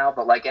right now,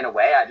 but, like, in a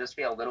way, I just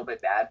feel a little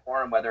bit bad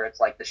for him, whether it's,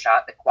 like, the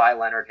shot that Kawhi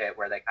Leonard hit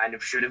where they kind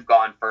of should have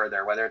gone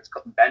further, whether it's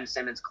Ben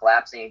Simmons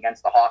collapsing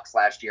against the Hawks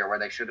last year where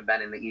they should have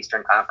been in the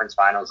Eastern Conference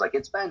Finals. Like,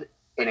 it's been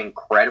an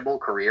incredible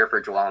career for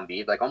Joel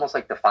Embiid, like, almost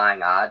like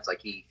defying odds. Like,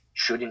 he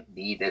shouldn't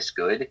be this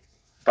good,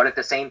 but at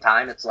the same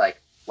time, it's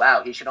like,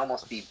 wow, he should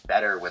almost be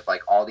better with,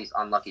 like, all these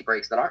unlucky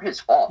breaks that aren't his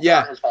fault.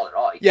 Yeah. Not his fault at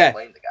all. You can't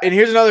blame the guy. And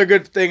here's another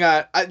good thing.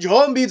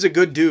 Joel Embiid's a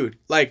good dude.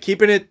 Like,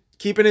 keeping it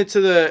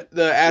to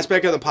the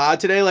aspect of the pod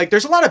today. Like,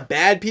 there's a lot of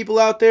bad people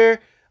out there,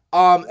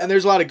 and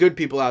there's a lot of good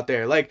people out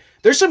there. Like,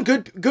 there's some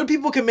good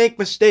people can make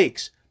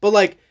mistakes, but,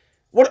 like,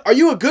 what are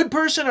you a good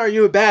person or are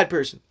you a bad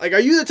person? Like, are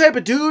you the type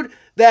of dude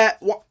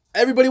that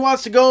everybody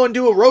wants to go and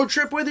do a road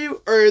trip with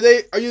you, or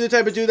are you the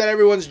type of dude that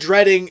everyone's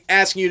dreading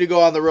asking you to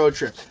go on the road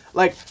trip?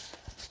 Like,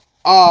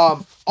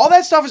 all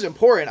that stuff is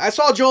important. I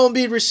saw Joel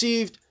Embiid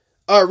received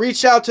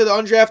reached out to the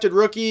undrafted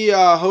rookie,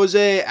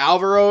 Jose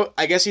Alvaro.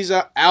 I guess he's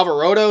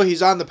Alvarado.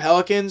 He's on the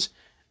Pelicans,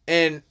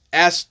 and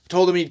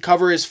told him he'd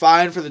cover his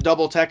fine for the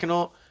double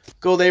technical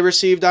goal they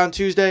received on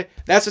Tuesday.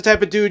 That's the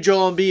type of dude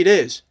Joel Embiid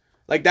is.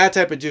 Like that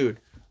type of dude.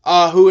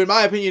 Who, in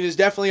my opinion, is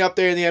definitely up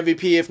there in the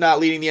MVP, if not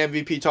leading the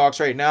MVP talks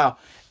right now.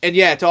 And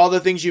yeah, to all the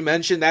things you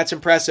mentioned, that's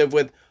impressive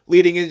with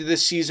leading into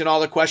this season, all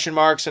the question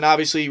marks, and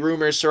obviously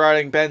rumors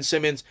surrounding Ben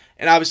Simmons.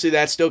 And obviously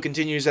that still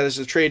continues as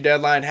the trade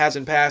deadline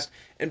hasn't passed,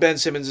 and Ben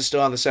Simmons is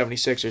still on the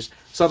 76ers.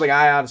 Something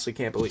I honestly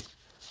can't believe.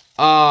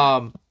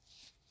 Touching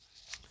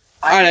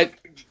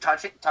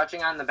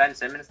on the Ben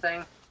Simmons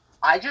thing,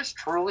 I just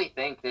truly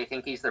think they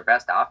think he's their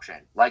best option.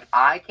 Like,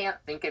 I can't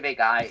think of a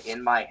guy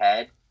in my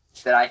head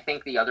that I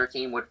think the other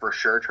team would for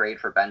sure trade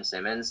for Ben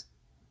Simmons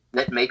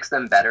that makes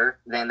them better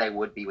than they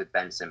would be with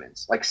Ben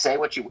Simmons. Like, say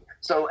what you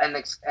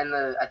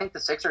I think the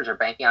Sixers are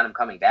banking on him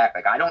coming back.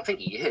 Like, I don't think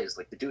he is.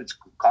 Like, the dude's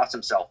cost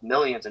himself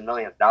millions and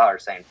millions of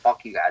dollars saying,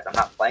 "Fuck you guys, I'm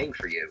not playing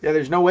for you." Yeah,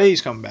 there's no way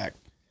he's coming back.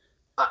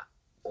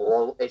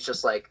 Well, it's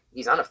just like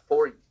he's on a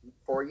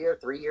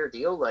 3-year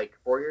deal, like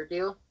 4-year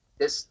deal.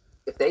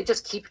 If they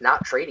just keep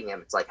not trading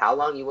him, it's like, how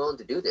long are you willing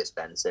to do this,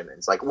 Ben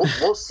Simmons? Like,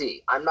 we'll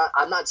see. I'm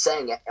not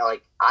saying it,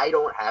 like, I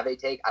don't have a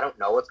take. I don't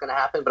know what's going to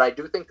happen, but I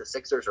do think the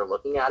Sixers are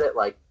looking at it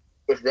like,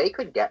 if they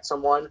could get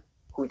someone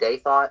who they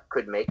thought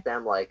could make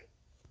them like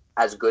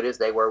as good as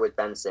they were with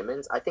Ben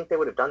Simmons, I think they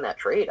would have done that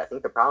trade. I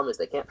think the problem is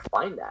they can't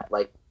find that.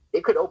 Like,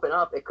 it could open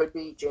up. It could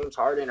be James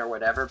Harden or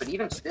whatever, but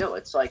even still,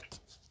 it's like,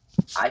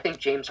 I think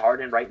James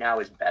Harden right now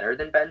is better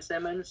than Ben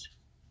Simmons,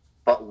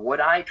 but would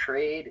I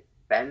trade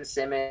Ben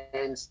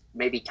Simmons,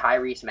 maybe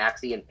Tyrese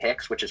Maxey and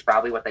picks, which is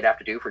probably what they'd have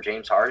to do for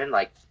James Harden?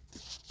 Like,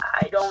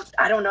 I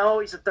don't know.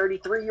 He's a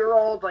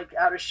 33-year-old, like,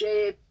 out of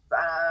shape.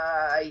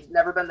 He's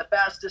never been the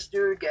fastest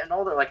dude, getting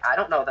older. Like, I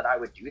don't know that I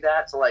would do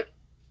that. So, like,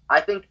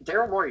 I think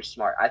Daryl Morey's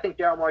smart. I think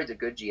Daryl Morey's a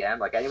good GM.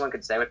 Like, anyone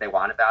could say what they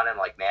want about him,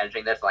 like,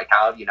 managing this. Like,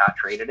 how have you not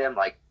traded him?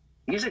 Like,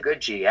 he's a good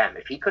GM.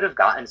 If he could have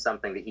gotten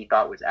something that he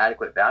thought was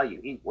adequate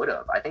value, he would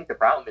have. I think the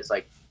problem is,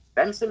 like,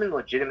 Ben Simmons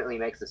legitimately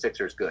makes the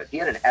Sixers good. He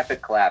had an epic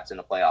collapse in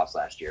the playoffs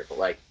last year, but,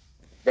 like,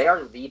 they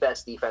are the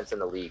best defense in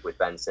the league with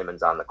Ben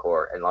Simmons on the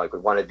court and, like,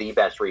 with one of the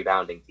best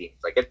rebounding teams.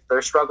 Like,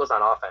 there's struggles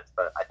on offense,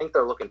 but I think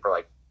they're looking for,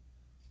 like,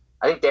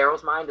 I think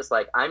Daryl's mind is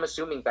like, I'm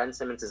assuming Ben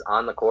Simmons is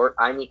on the court.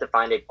 I need to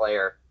find a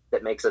player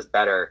that makes us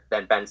better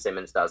than Ben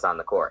Simmons does on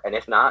the court. And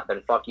if not,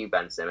 then fuck you,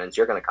 Ben Simmons.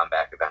 You're going to come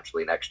back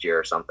eventually next year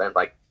or something.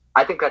 Like,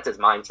 I think that's his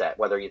mindset,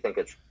 whether you think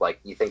it's like,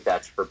 you think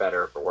that's for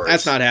better or for worse.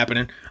 That's not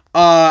happening.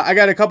 I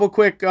got a couple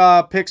quick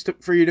picks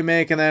for you to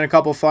make and then a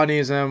couple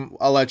funnies and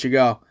I'll let you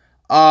go.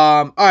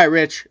 All right,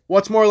 Rich,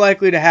 what's more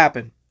likely to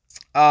happen?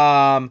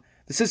 The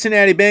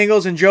Cincinnati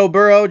Bengals and Joe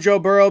Burrow. Joe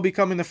Burrow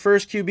becoming the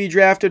first QB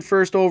drafted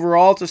first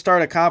overall to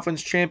start a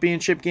conference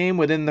championship game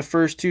within his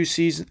first 2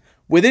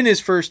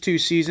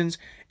 seasons,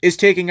 is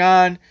taking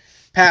on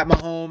Pat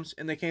Mahomes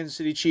and the Kansas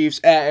City Chiefs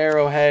at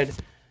Arrowhead.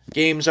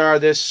 Games are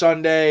this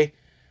Sunday.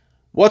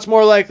 What's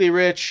more likely,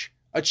 Rich?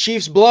 A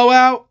Chiefs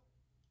blowout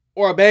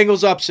or a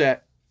Bengals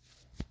upset?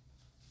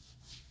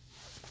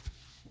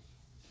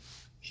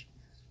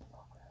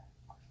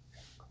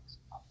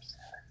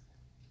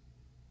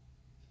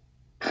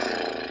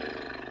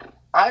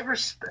 I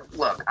respect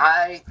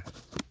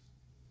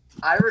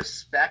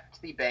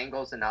the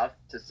Bengals enough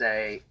to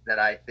say that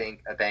I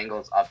think a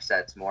Bengals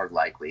upset's more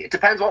likely. It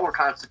depends what we're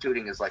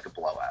constituting as like a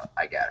blowout,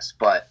 I guess.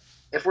 But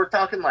if we're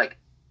talking like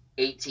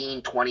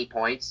 18, 20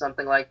 points,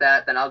 something like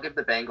that, then I'll give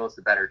the Bengals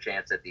the better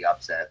chance at the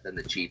upset than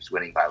the Chiefs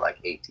winning by like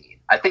 18.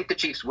 I think the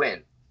Chiefs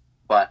win,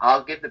 but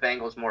I'll give the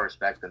Bengals more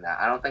respect than that.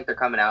 I don't think they're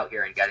coming out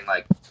here and getting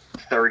like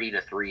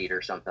 30-3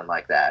 or something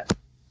like that.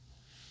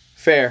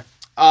 Fair.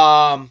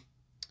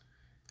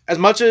 As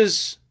much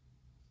as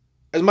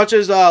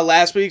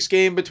last week's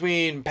game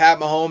between Pat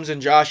Mahomes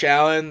and Josh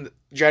Allen,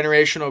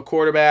 generational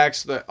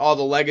quarterbacks, all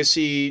the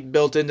legacy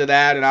built into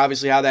that, and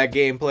obviously how that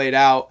game played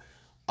out,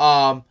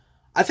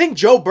 I think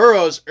Joe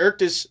Burrow's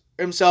irked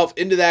himself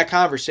into that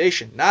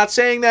conversation. Not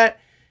saying that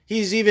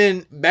he's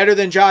even better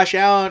than Josh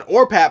Allen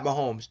or Pat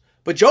Mahomes,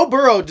 but Joe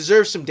Burrow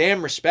deserves some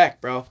damn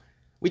respect, bro.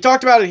 We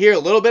talked about it here a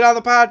little bit on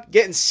the pod,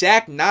 getting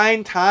sacked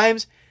 9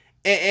 times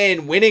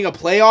and winning a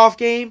playoff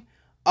game.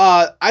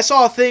 I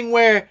saw a thing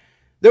where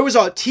there was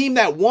a team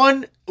that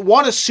won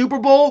a Super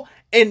Bowl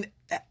and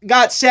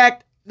got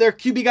sacked. Their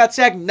QB got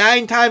sacked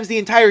 9 times the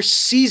entire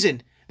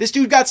season. This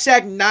dude got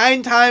sacked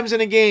 9 times in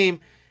a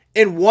game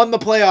and won the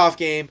playoff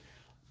game.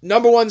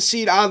 Number 1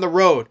 seed on the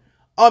road.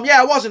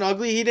 Yeah, it wasn't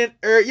ugly.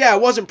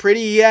 It wasn't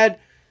pretty. He had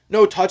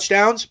no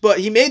touchdowns, but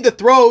he made the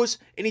throws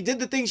and he did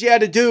the things he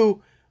had to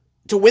do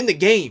to win the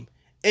game.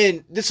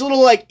 And this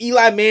little like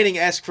Eli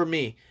Manning-esque for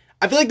me.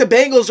 I feel like the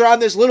Bengals are on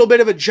this little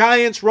bit of a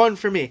Giants run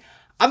for me.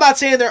 I'm not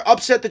saying they're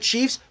upset the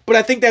Chiefs, but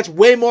I think that's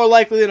way more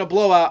likely than a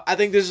blowout. I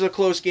think this is a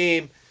close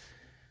game.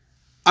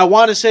 I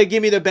want to say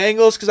give me the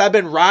Bengals because I've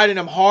been riding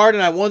them hard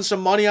and I won some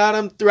money on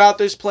them throughout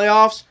this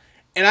playoffs.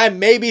 And I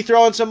may be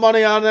throwing some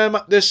money on them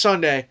this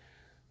Sunday.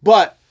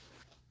 But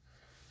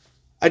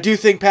I do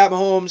think Pat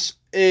Mahomes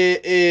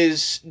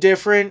is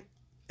different.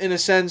 in a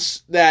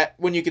sense that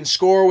when you can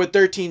score with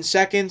 13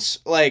 seconds,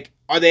 like,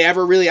 are they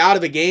ever really out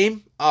of a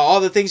game?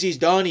 All the things he's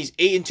done, he's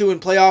 8-2 in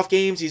playoff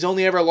games. He's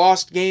only ever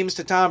lost games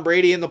to Tom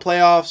Brady in the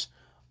playoffs.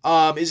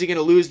 Is he going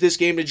to lose this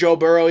game to Joe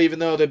Burrow, even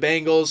though the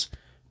Bengals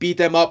beat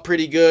them up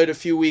pretty good a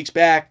few weeks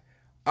back?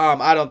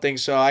 I don't think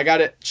so. I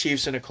got it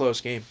Chiefs in a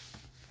close game.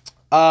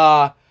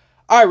 All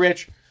right,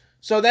 Rich.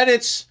 So then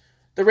it's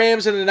the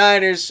Rams and the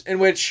Niners, in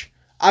which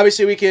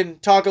obviously we can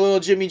talk a little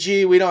Jimmy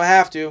G. We don't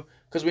have to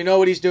because we know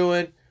what he's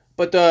doing.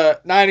 But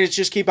the Niners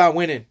just keep on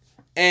winning.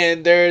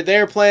 And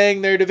they're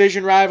playing their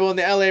division rival in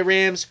the LA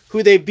Rams,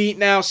 who they beat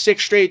now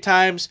 6 straight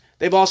times.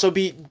 They've also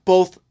beat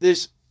both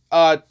this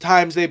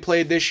times they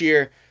played this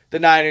year. The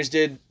Niners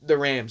did the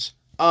Rams.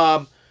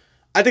 I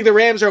think the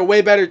Rams are a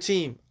way better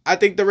team. I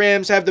think the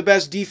Rams have the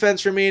best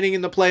defense remaining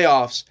in the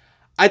playoffs.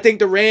 I think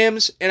the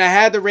Rams, and I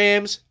had the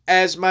Rams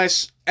as my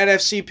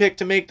NFC pick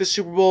to make the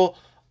Super Bowl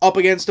up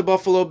against the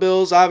Buffalo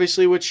Bills,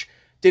 obviously, which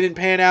didn't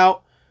pan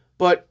out,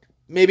 but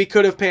maybe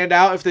could have panned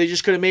out if they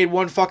just could have made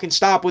one fucking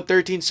stop with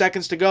 13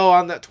 seconds to go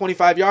on that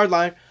 25-yard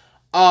line.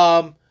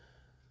 I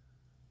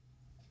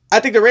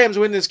think the Rams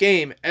win this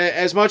game.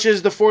 As much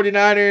as the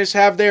 49ers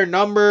have their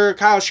number,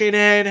 Kyle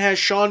Shanahan has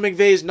Sean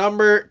McVay's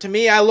number. To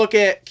me, I look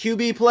at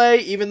QB play,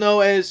 even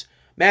though as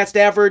Matt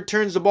Stafford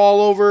turns the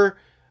ball over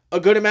a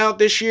good amount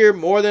this year,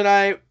 more than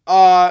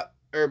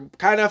or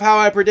kind of how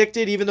I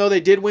predicted, even though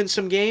they did win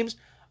some games.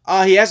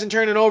 He hasn't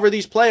turned it over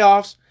these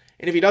playoffs,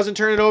 and if he doesn't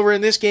turn it over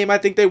in this game, I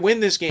think they win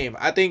this game.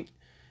 I think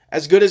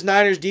as good as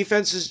Niners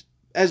defense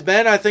has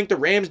been, I think the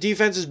Rams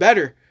defense is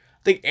better.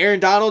 I think Aaron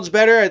Donald's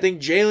better. I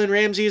think Jalen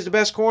Ramsey is the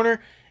best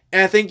corner.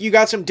 And I think you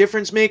got some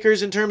difference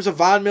makers in terms of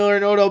Von Miller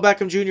and Odell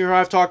Beckham Jr., who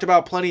I've talked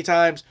about plenty of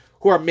times,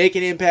 who are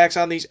making impacts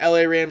on these LA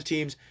Rams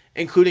teams,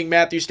 including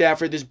Matthew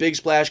Stafford, this big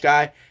splash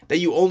guy that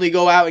you only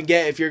go out and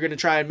get if you're going to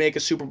try and make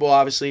a Super Bowl,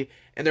 obviously.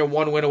 And they're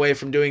one win away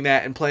from doing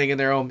that and playing in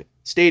their own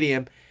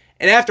stadium.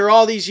 And after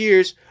all these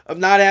years of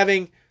not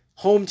having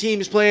home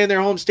teams play in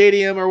their home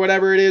stadium or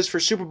whatever it is for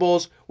Super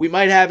Bowls, we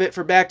might have it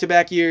for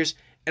back-to-back years.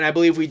 And I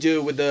believe we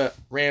do with the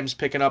Rams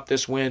picking up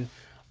this win.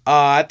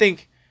 I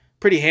think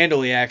pretty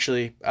handily,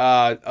 actually.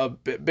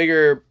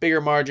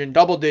 Bigger margin,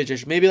 double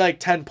digits, maybe like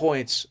 10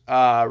 points,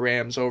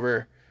 Rams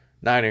over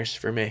Niners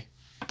for me.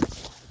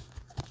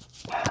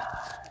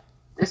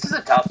 This is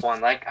a tough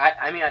one. Like,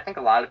 I mean, I think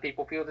a lot of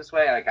people feel this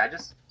way. Like,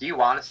 do you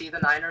want to see the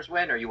Niners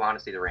win or you want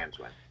to see the Rams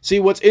win? See,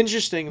 what's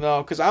interesting,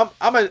 though, because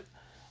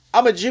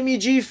I'm a Jimmy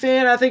G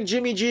fan. I think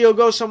Jimmy G will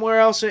go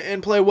somewhere else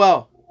and play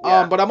well.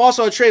 Yeah. But I'm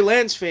also a Trey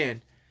Lance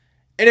fan.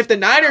 And if the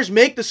Niners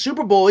make the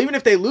Super Bowl, even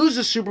if they lose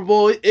the Super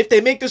Bowl, if they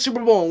make the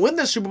Super Bowl and win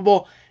the Super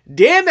Bowl,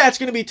 damn, that's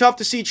going to be tough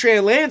to see Trey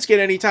Lance get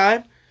any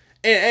time.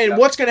 And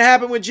what's going to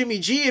happen with Jimmy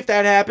G if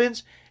that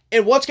happens?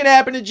 And what's going to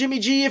happen to Jimmy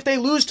G if they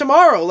lose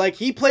tomorrow? Like,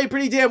 he played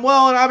pretty damn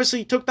well and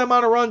obviously took them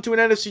on a run to an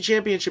NFC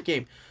Championship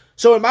game.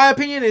 So, in my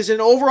opinion, is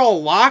an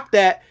overall lock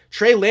that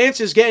Trey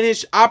Lance is getting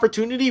his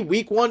opportunity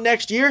week 1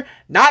 next year.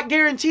 Not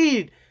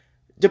guaranteed,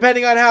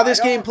 depending on how this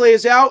game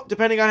plays out,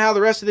 depending on how the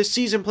rest of this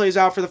season plays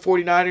out for the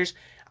 49ers.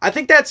 I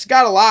think that's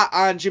got a lot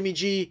on Jimmy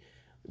G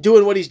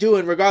doing what he's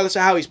doing, regardless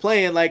of how he's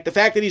playing. Like, the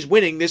fact that he's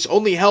winning, this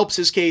only helps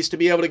his case to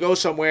be able to go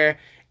somewhere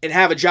and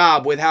have a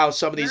job with how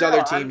some of these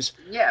other teams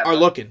are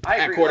looking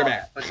at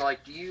quarterback. But,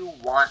 like, do you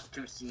want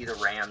to see the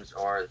Rams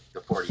or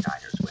the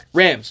 49ers win?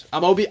 Rams.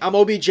 I'm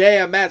OBJ.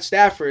 I'm Matt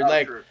Stafford.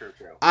 True.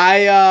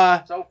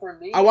 So for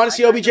me, I want to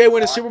see OBJ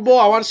win a Super Bowl.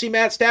 I want to see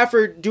Matt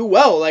Stafford do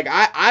well. Like,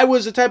 I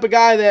was the type of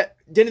guy that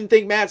didn't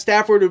think Matt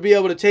Stafford would be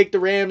able to take the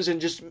Rams and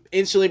just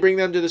instantly bring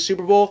them to the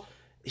Super Bowl.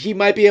 He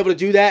might be able to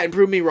do that and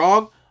prove me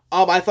wrong.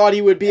 I thought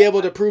he would be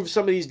able to prove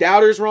some of these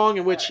doubters wrong,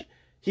 in which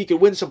he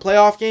could win some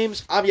playoff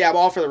games. I'm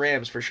all for the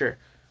Rams for sure.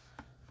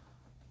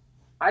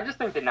 I just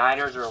think the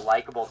Niners are a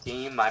likable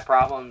team. My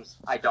problem's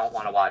I don't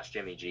want to watch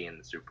Jimmy G in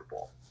the Super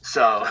Bowl.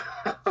 So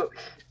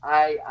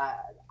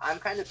I'm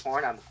kind of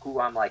torn on who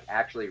I'm like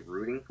actually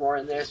rooting for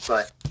in this,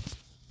 but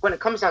when it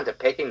comes down to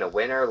picking the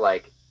winner,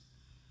 like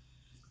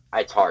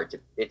it's hard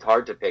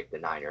to pick the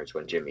Niners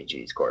when Jimmy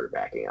G's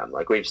quarterbacking. I'm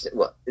like,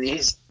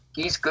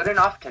 he's good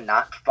enough to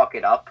not fuck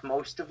it up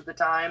most of the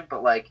time,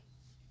 but like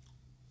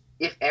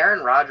if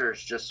Aaron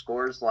Rodgers just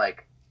scores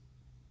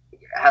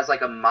has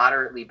a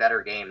moderately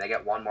better game, they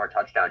get one more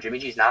touchdown. Jimmy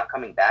G's not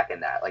coming back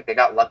in that. Like, they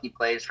got lucky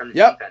plays from the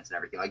defense and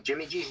everything. Like,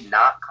 Jimmy G's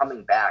not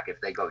coming back if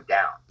they go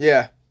down.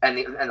 Yeah. And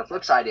the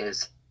flip side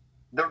is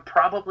they're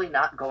probably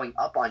not going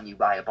up on you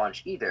by a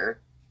bunch either,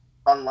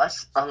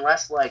 unless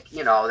like,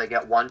 you know, they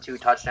get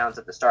 1-2 touchdowns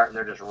at the start and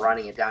they're just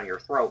running it down your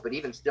throat. But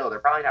even still, they're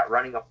probably not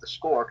running up the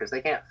score because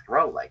they can't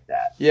throw like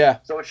that. Yeah.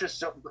 So it's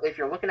just if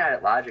you're looking at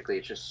it logically,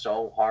 it's just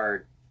so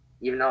hard,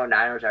 even though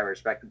Niners have a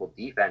respectable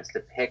defense, to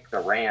pick the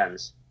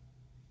Rams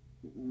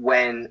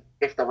when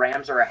if the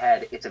Rams are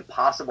ahead, it's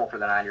impossible for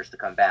the Niners to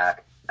come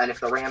back. And if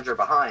the Rams are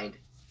behind,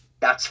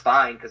 that's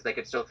fine because they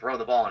could still throw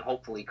the ball and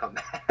hopefully come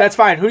back. That's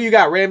fine. Who do you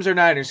got, Rams or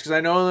Niners? Because I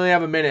know I only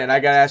have a minute and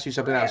I got to ask you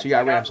something else. You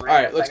got Rams. All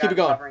right, let's keep it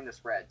going. Covering the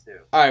spread, too.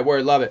 All right,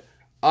 word, love it.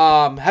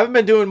 Haven't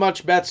been doing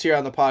much bets here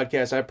on the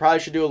podcast. I probably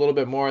should do a little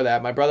bit more of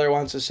that. My brother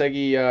wants a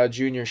Segi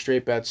Junior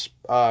Straight Bets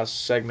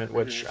segment,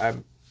 which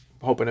I'm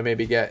hoping to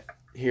maybe get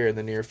here in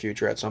the near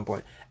future at some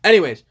point.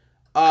 Anyways,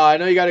 I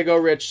know you got to go,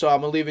 Rich, so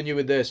I'm leaving you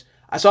with this.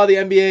 I saw the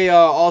NBA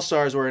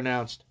All-Stars were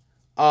announced.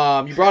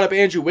 You brought up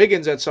Andrew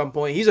Wiggins at some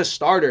point. He's a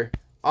starter.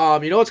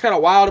 You know what's kind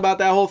of wild about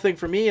that whole thing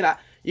for me? And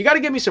you got to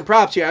give me some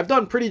props here. I've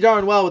done pretty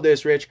darn well with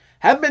this, Rich.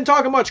 Haven't been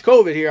talking much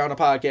COVID here on the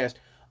podcast.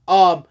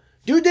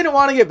 Dude didn't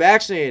want to get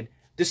vaccinated.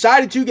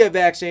 Decided to get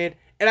vaccinated.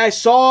 And I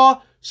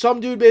saw some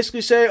dude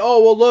basically say,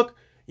 oh, well, look,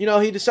 you know,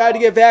 he decided to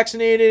get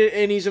vaccinated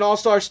and he's an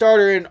all-star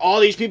starter. And all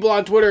these people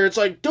on Twitter, it's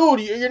like, dude,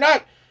 you're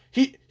not...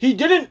 He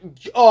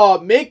didn't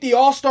make the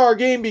all-star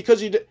game because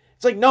he...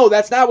 It's like, no,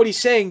 that's not what he's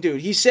saying,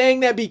 dude. He's saying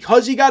that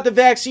because he got the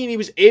vaccine, he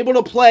was able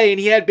to play, and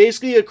he had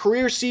basically a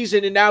career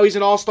season, and now he's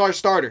an all-star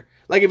starter.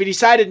 Like, if he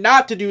decided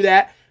not to do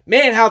that,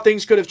 man, how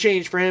things could have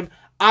changed for him.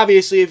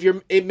 Obviously, if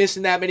you're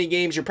missing that many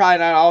games, you're probably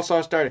not an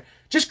all-star starter.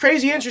 Just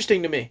crazy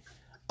interesting to me.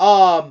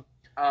 That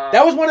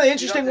was one of the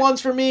interesting ones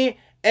for me,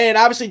 and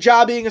obviously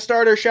Ja being a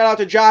starter. Shout out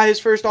to Ja,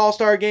 his first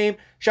all-star game.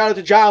 Shout out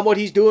to Ja on what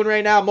he's doing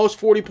right now. Most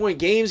 40-point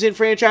games in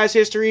franchise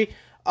history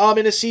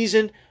in a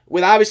season,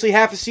 with obviously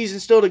half a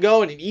season still to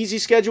go and an easy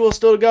schedule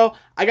still to go.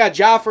 I got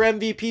Ja for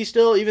MVP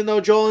still, even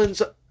though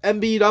Joel's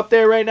Embiid up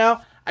there right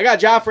now. I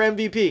got Ja for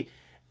MVP.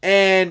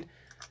 And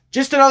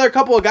just another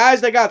couple of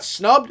guys that got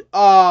snubbed.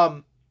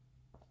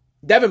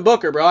 Devin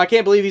Booker, bro. I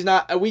can't believe he's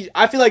not.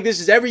 I feel like this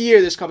is every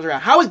year this comes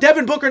around. How is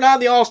Devin Booker not in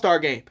the All-Star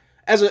game?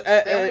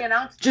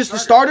 Just the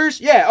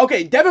starters? Yeah,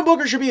 okay. Devin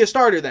Booker should be a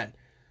starter then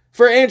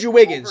for Andrew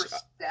Wiggins. Over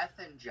Steph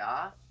and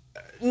Ja?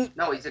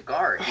 No, he's a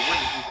guard. He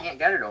can't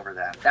get it over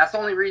them. That's the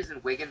only reason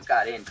Wiggins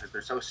got in, because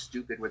they're so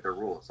stupid with their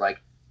rules. Like,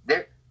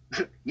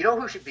 you know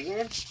who should be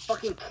in?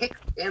 Fucking kick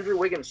Andrew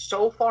Wiggins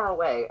so far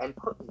away and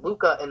put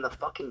Luka in the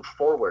fucking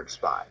forward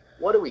spot.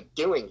 What are we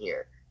doing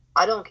here?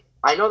 I know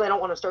they don't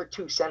want to start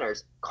two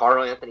centers.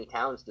 Karl Anthony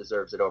Towns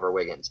deserves it over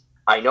Wiggins.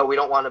 I know we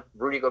don't want to.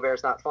 Rudy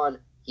Gobert's not fun.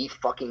 He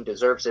fucking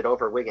deserves it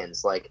over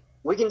Wiggins. Like,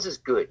 Wiggins is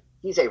good.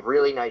 He's a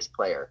really nice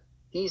player.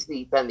 He's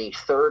been the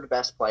third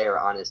best player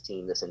on his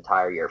team this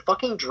entire year.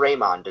 Fucking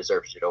Draymond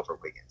deserves it over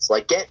Wiggins.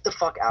 Like, get the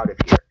fuck out of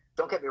here.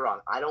 Don't get me wrong.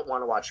 I don't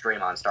want to watch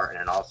Draymond start in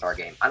an All-Star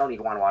game. I don't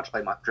even want to watch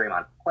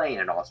Draymond play in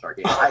an All-Star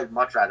game. I'd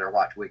much rather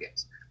watch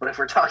Wiggins. But if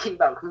we're talking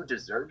about who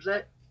deserves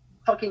it,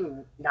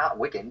 fucking not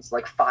Wiggins,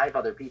 like 5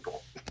 other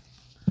people.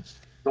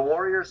 The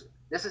Warriors,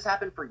 this has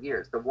happened for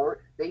years.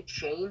 They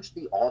changed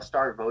the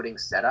All-Star voting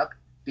setup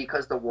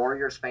because the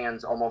Warriors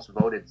fans almost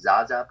voted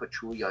Zaza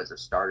Pachulia as a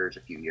starters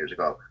a few years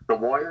ago. The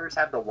Warriors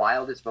have the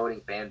wildest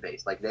voting fan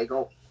base. Like, they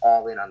go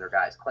all in on their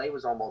guys. Clay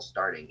was almost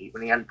starting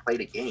when he hadn't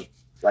played a game.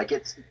 Like,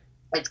 it's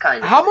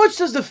kind of... How much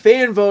does the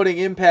fan voting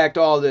impact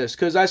all this?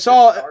 Because I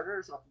saw...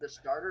 The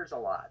starters a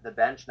lot. The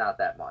bench, not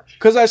that much.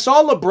 Because I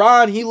saw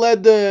LeBron, he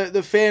led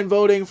the fan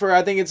voting for,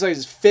 I think it's like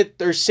his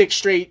 5th or 6th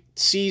straight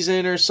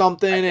season or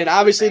something. And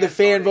obviously the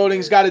fan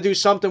voting's got to do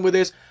something with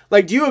this.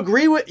 Like, do you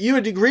agree with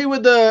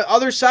the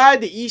other side,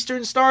 the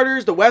Eastern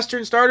starters, the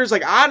Western starters?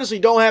 Like, I honestly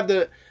don't have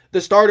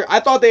the starter. I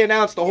thought they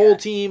announced the whole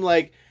team.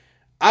 Like,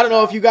 I don't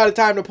know if you got a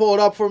time to pull it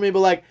up for me, but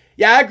like,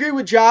 yeah, I agree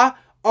with Ja.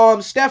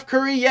 Steph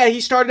Curry, yeah,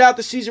 he started out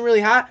the season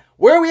really hot.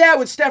 Where are we at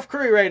with Steph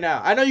Curry right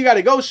now? I know you got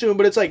to go soon,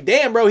 but it's like,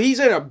 damn, bro,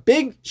 he's in a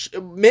big,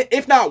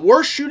 if not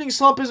worst shooting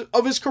slump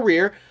of his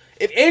career.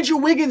 If Andrew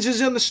Wiggins is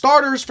in the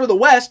starters for the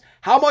West,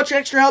 how much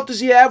extra help does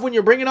he have when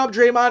you're bringing up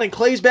Draymond and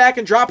Clay's back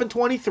and dropping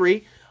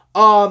 23?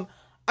 I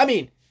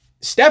mean,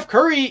 Steph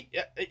Curry,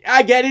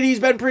 I get it, he's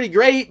been pretty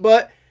great,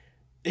 but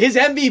his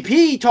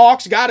MVP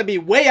talk's got to be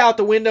way out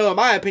the window, in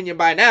my opinion,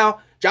 by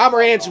now. Ja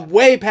Morant's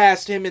way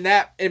past him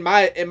in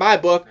my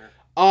book.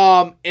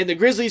 And the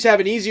Grizzlies have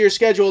an easier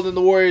schedule than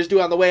the Warriors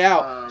do on the way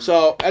out.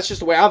 So that's just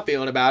the way I'm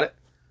feeling about it.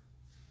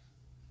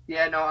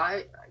 Yeah, no,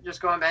 I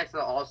just going back to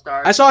the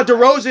All-Stars. I saw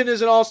DeRozan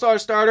as an All-Star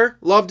starter.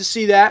 Love to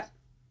see that.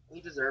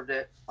 He deserved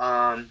it.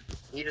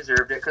 He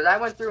deserved it because I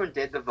went through and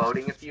did the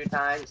voting a few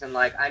times, and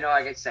like I know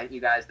I sent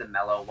you guys the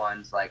mellow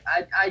ones. Like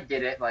I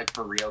did it like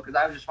for real because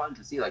I was just wanting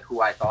to see like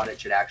who I thought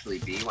it should actually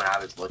be when I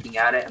was looking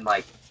at it, and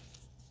like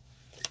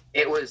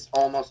it was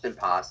almost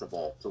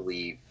impossible to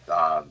leave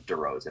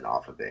DeRozan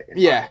off of it.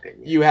 In my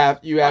opinion. you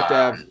have to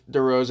have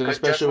DeRozan,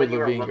 especially with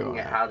LaVine going. Looking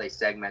at how they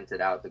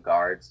segmented out the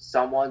guards,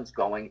 someone's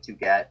going to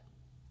get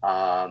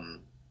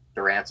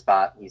Durant's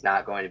spot. He's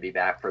not going to be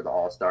back for the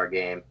All-Star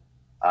game.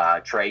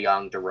 Trae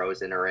Young,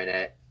 DeRozan are in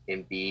it.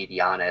 Embiid,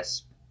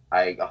 Giannis.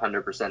 I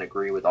 100%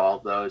 agree with all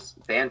of those.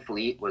 Van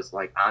Fleet was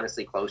like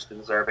honestly close to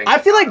deserving. I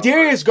feel like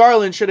Darius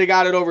Garland should have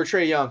got it over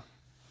Trae Young.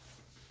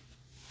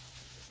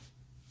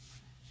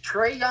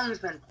 Trae Young's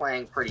been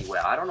playing pretty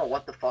well. I don't know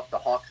what the fuck the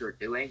Hawks are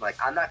doing. Like,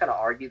 I'm not going to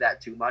argue that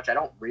too much.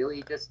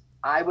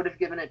 I would have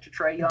given it to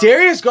Trae Young.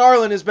 Darius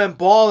Garland has been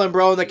balling,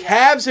 bro. And the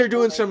Cavs are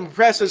doing some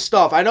impressive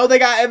stuff. I know they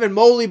got Evan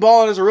Mobley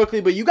balling as a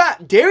rookie, but you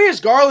got Darius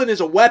Garland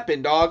is a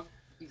weapon, dog.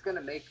 He's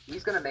gonna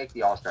make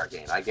the All-Star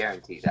game. I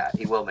guarantee that.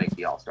 He will make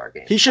the All-Star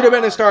game. He should have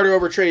been a starter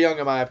over Trae Young,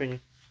 in my opinion.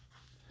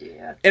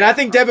 Yeah. And I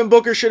think Devin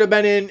Booker should have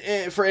been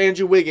in for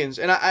Andrew Wiggins.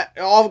 And I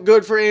all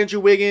good for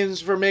Andrew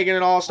Wiggins for making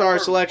an all-star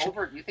selection.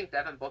 You think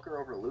Devin Booker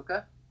over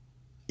Luka?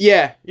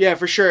 Yeah,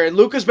 for sure. And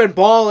Luka's been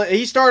balling.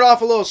 He started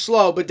off a little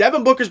slow, but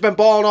Devin Booker's been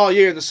balling all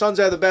year, and the Suns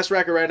have the best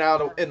record right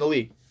now in the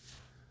league.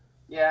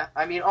 Yeah,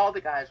 I mean, all the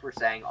guys we're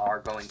saying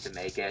are going to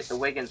make it. The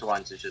Wiggins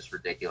ones is just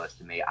ridiculous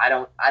to me.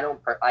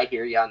 I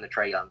hear you on the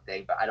Trae Young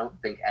thing, but I don't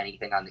think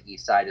anything on the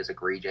East side is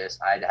egregious.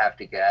 I'd have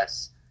to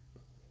guess.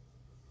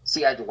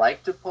 See, I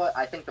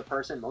think the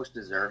person most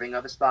deserving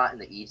of a spot in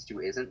the East who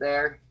isn't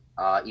there,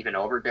 even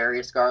over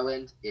Darius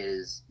Garland,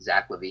 is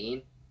Zach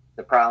LaVine.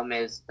 The problem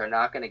is they're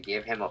not going to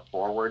give him a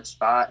forward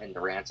spot, and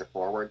Durant's a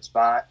forward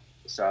spot.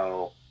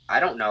 So I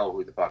don't know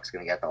who the Bucks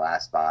going to get the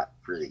last spot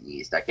for the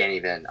East.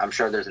 I'm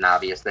sure there's an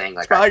obvious thing.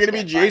 Like, it's probably going to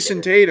be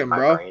Jason Tatum,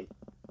 bro.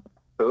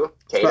 Who?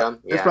 Tatum?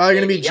 It's probably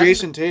going to be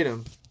Jason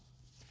Tatum.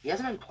 He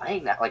hasn't been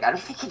playing that. Like, I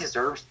don't think he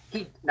deserves.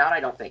 He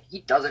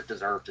doesn't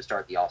deserve to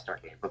start the All-Star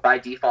game. But by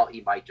default,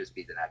 he might just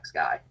be the next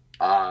guy.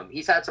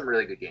 He's had some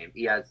really good games.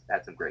 He has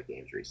had some great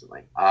games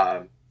recently.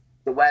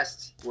 The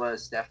West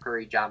was Steph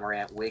Curry, John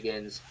Morant,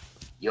 Wiggins,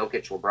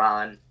 Jokic,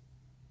 LeBron.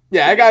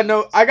 Yeah,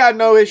 I got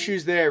no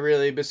issues there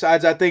really.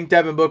 Besides, I think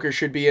Devin Booker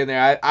should be in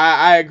there.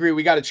 I agree.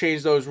 We got to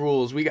change those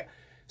rules.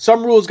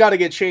 Some rules got to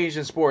get changed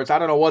in sports. I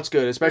don't know what's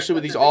good, especially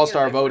with these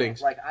all-star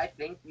votings. Like, I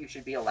think you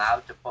should be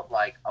allowed to put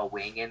like a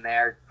wing in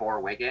there for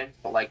Wiggins,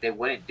 but like they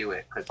wouldn't do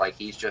it because like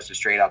he's just a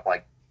straight up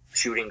like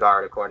shooting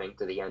guard according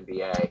to the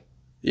NBA.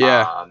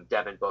 Yeah.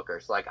 Devin Booker.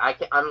 So like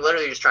I'm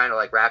literally just trying to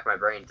like rack my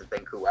brain to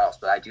think who else,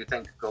 but I do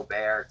think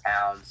Gobert,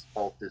 Towns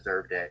both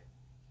deserved it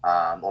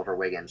over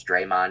Wiggins.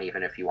 Draymond,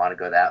 even if you want to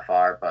go that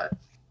far, but.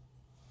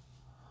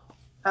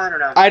 I don't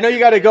know. I know you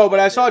got to go, but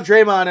I saw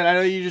Draymond, and I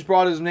know you just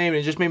brought his name, and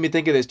it just made me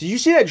think of this. Did you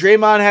see that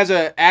Draymond has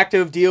an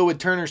active deal with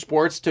Turner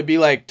Sports to be,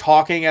 like,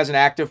 talking as an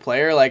active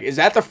player? Like, is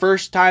that the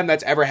first time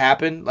that's ever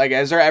happened? Like,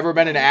 has there ever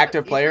been an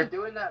active player? He's been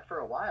doing that for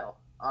a while.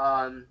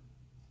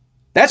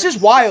 That's just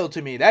wild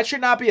to me. That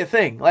should not be a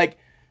thing. Like,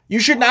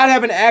 you should not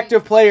have an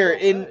active player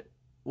in...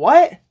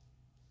 What?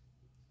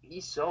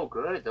 He's so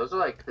good. Those are,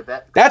 like, the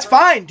best... That's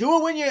fine.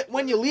 Do it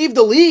when you leave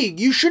the league.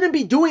 You shouldn't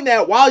be doing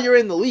that while you're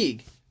in the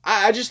league.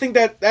 I just think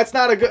that's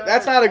not a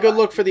good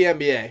look for the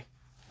NBA.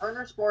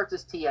 Turner Sports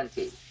is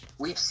TNT.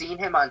 We've seen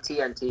him on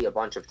TNT a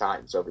bunch of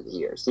times over the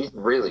years. He's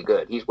really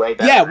good. He's way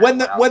better. Yeah, when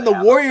the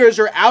Warriors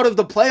are out of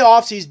the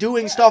playoffs, he's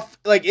doing stuff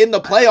like in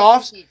the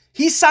playoffs.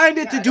 He signed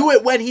it to do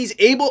it when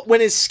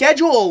his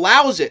schedule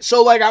allows it.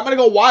 So like I'm gonna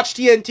go watch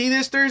TNT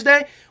this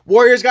Thursday.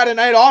 Warriors got a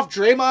night off.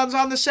 Draymond's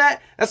on the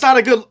set. That's not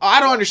a good. I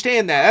don't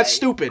understand that. That's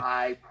stupid.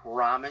 I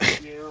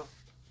promise you.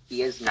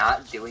 He is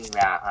not doing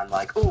that on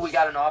like, oh, we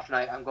got an off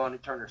night. I'm going to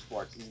Turner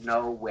Sports.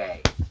 No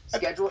way.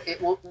 Schedule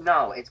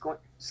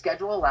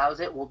allows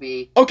it. Will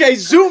be okay.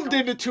 Zoomed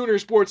into Turner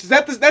Sports.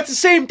 That's the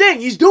same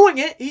thing. He's doing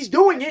it.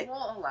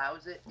 Schedule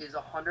allows it is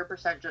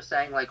 100% just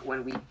saying like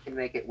when we can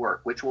make it work,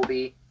 which will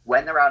be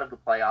when they're out of the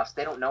playoffs.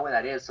 They don't know when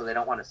that is, so they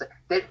don't want to say.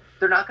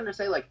 They're not going to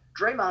say like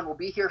Draymond will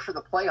be here for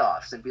the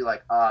playoffs and be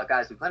like,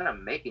 guys, we plan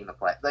on making the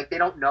play. Like they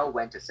don't know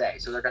when to say,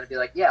 so they're going to be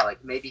like, yeah,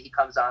 like maybe he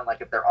comes on like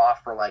if they're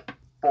off for like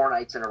 4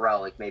 nights in a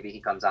row, like maybe he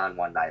comes on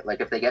one night.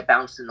 Like if they get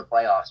bounced in the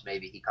playoffs,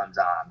 maybe he comes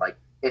on. Like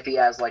if he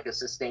has like a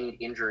sustained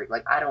injury,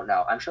 like I don't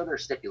know. I'm sure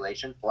there's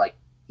stipulations, but like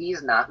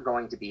he's not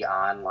going to be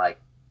on like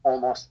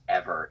almost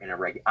ever in a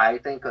I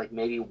think like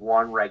maybe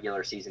one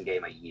regular season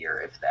game a year,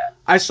 if that.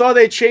 I saw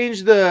they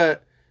changed the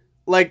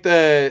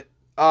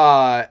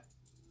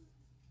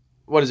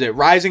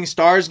Rising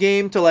Stars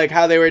game to like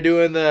how they were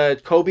doing the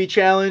Kobe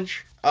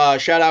challenge.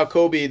 Shout out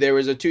Kobe. There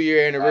was a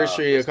 2-year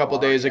anniversary a couple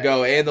days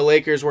ago, and the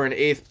Lakers were an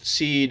 8th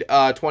seed,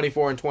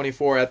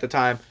 24-24 at the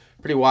time.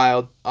 Pretty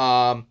wild.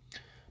 But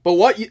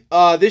what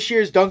this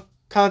year's dunk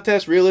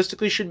contest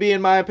realistically should be,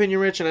 in my opinion,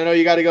 Rich, and I know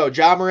you got to go.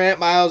 Ja Morant,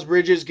 Miles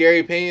Bridges,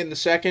 Gary Payton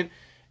II,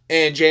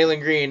 and Jalen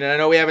Green. And I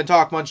know we haven't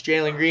talked much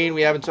Jalen Green.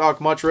 We haven't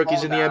talked much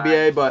rookies in the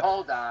NBA, but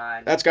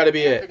that's got to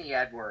be Anthony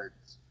Edwards.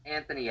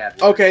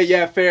 Okay,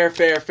 yeah, fair.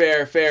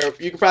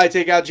 You could probably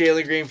take out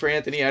Jalen Green for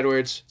Anthony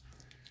Edwards.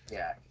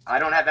 Yeah, I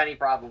don't have any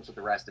problems with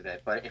the rest of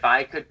it, but if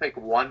I could pick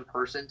one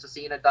person to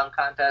see in a dunk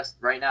contest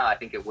right now, I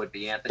think it would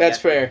be Anthony. That's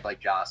Edwards, fair.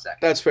 like Ja second.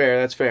 That's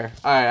fair.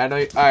 All right, I know.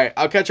 All right,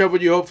 I'll catch up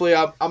with you. Hopefully,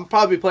 I'm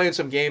probably playing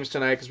some games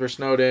tonight because we're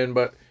snowed in.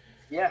 But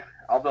yeah,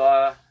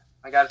 I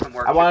got some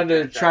work. I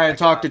wanted to try and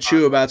talk to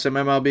Chew about some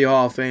MLB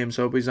Hall of Fame,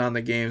 so hope he's on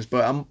the games.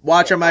 But I'm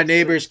watching my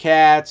neighbor's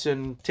cats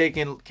and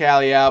taking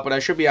Callie out, but I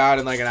should be on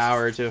in like an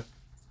hour or two.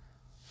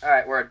 All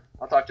right, word.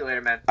 I'll talk to you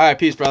later, man. All right,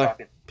 peace, brother.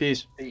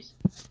 Peace. Peace.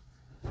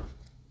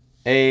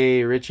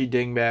 Hey, Richie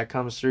Dingbat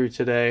comes through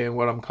today in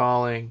what I'm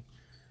calling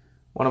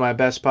one of my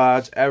best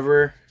pods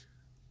ever.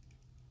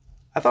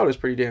 I thought it was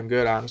pretty damn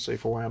good, honestly,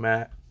 for where I'm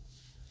at.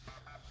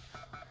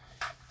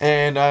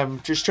 And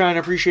I'm just trying to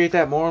appreciate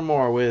that more and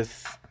more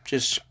with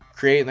just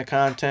creating the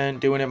content,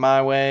 doing it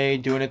my way,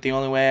 doing it the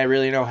only way I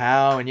really know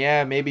how. And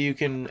yeah, maybe you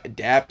can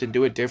adapt and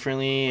do it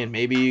differently, and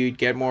maybe you'd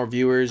get more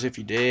viewers if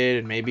you did,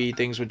 and maybe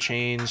things would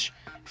change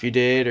if you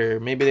did, or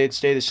maybe they'd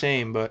stay the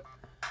same. But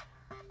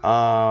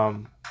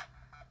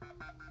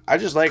I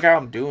just like how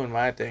I'm doing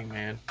my thing,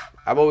 man.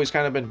 I've always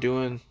kind of been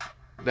doing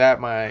that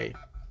my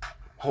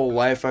whole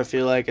life, I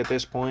feel like, at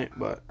this point,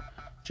 but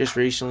just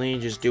recently,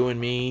 just doing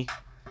me,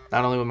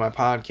 not only with my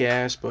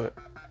podcast, but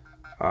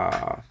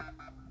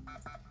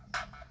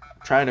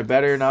trying to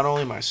better not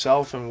only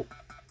myself and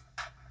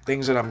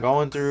things that I'm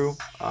going through,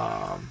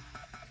 but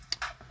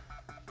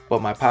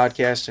my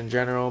podcast in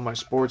general, my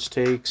sports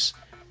takes,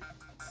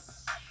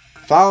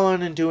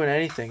 following and doing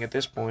anything at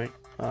this point.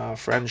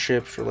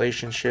 Friendships,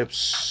 relationships,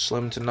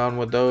 slim to none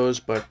with those,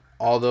 but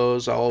all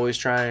those I'll always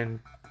try and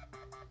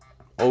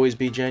always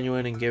be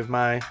genuine and give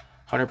my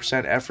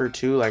 100% effort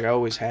to, like I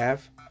always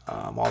have.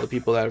 All the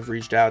people that have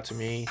reached out to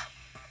me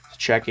to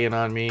check in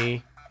on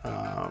me,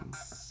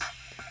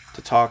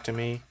 to talk to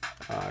me,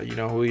 you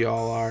know who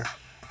y'all are.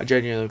 I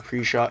genuinely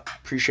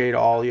appreciate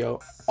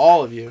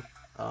all of you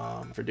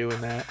for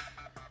doing that.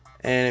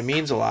 And it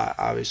means a lot,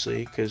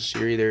 obviously, because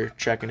you're either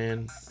checking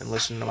in and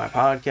listening to my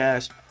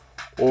podcast,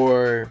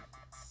 or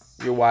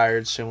you're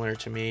wired similar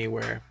to me,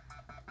 where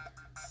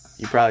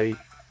you probably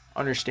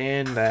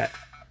understand that,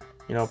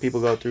 you know, people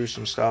go through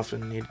some stuff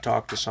and need to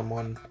talk to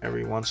someone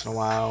every once in a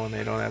while, and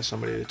they don't have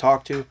somebody to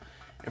talk to.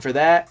 And for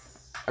that,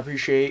 I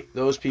appreciate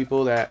those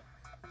people that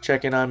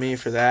check in on me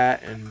for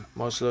that. And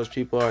most of those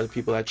people are the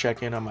people that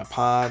check in on my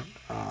pod,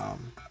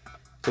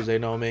 because they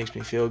know it makes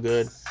me feel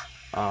good.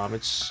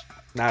 It's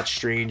not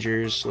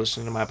strangers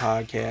listening to my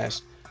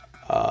podcast.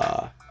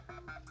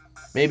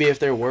 Maybe if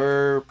there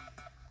were,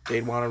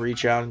 they'd want to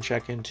reach out and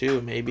check in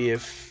too. Maybe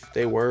if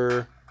they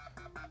were,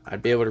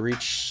 I'd be able to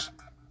reach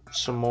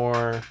some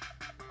more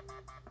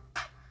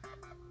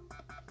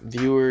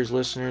viewers,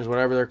 listeners,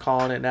 whatever they're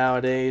calling it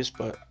nowadays.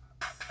 But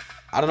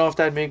I don't know if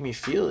that'd make me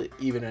feel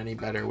even any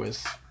better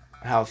with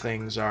how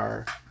things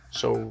are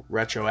so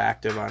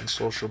retroactive on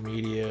social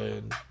media,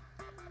 and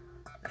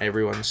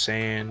everyone's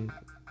saying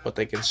what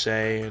they can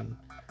say and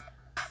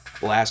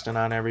blasting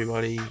on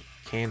everybody,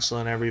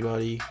 canceling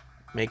everybody,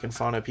 making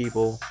fun of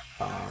people,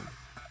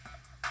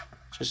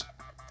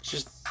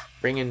 just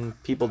bringing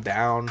people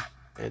down.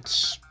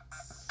 It's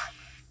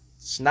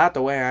not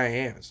the way I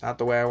am. It's not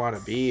the way I want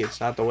to be. It's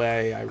not the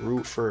way I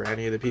root for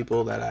any of the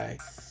people that I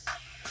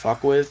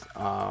fuck with.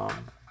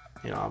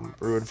 I'm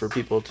rooting for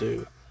people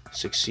to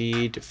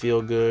succeed, to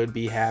feel good,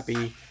 be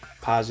happy,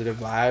 positive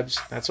vibes.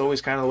 That's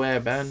always kind of the way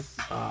I've been.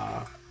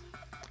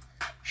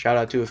 Shout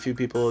out to a few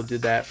people who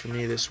did that for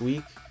me this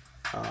week.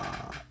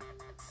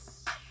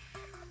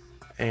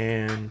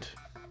 And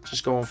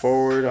just going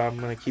forward, I'm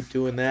going to keep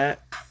doing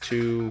that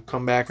to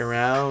come back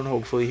around,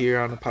 hopefully here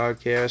on the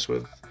podcast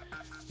with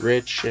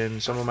Rich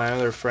and some of my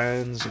other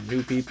friends and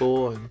new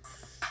people, and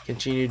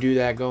continue to do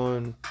that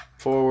going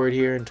forward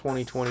here in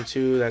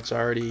 2022. That's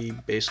already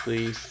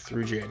basically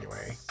through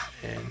January,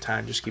 and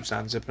time just keeps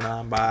on zipping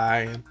on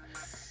by. And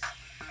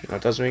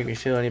it doesn't make me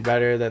feel any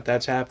better that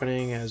that's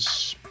happening,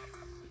 as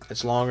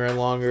it's longer and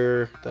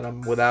longer that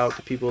I'm without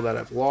the people that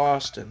I've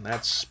lost, and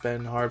that's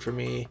been hard for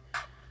me.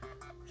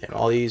 And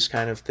all these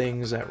kind of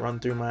things that run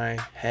through my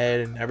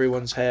head and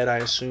everyone's head, I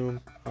assume,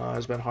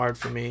 has been hard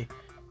for me.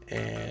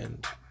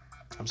 And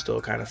I'm still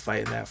kind of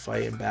fighting that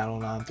fight and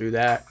battling on through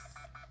that.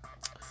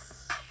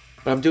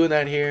 But I'm doing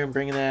that here and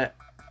bringing that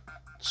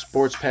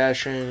sports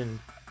passion and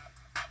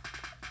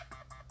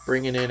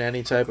bringing in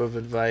any type of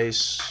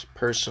advice,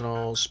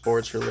 personal,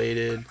 sports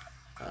related,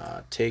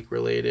 take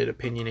related,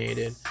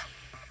 opinionated,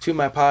 to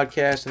my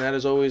podcast. And that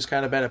has always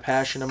kind of been a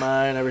passion of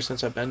mine ever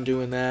since I've been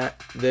doing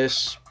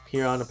this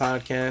here on the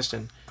podcast,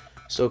 and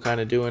still kind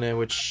of doing it,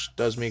 which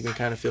does make me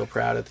kind of feel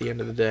proud at the end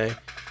of the day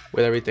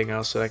with everything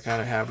else that I kind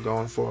of have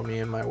going for me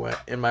in my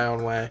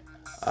own way,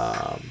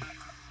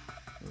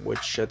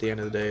 which at the end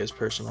of the day is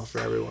personal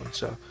for everyone.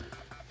 So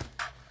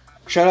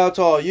shout out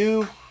to all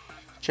you.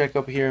 Check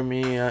up here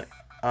me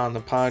on the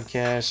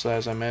podcast,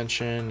 as I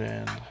mentioned,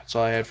 and that's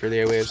all I had for the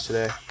airwaves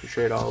today.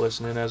 Appreciate all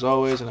listening as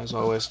always, and as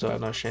always, still have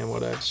no shame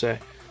what I have to say.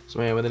 So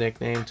man with a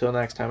nickname. Till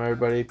next time,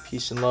 everybody.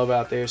 Peace and love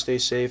out there. Stay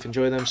safe.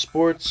 Enjoy them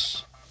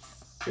sports.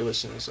 You're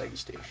listening to Seggy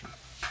Station.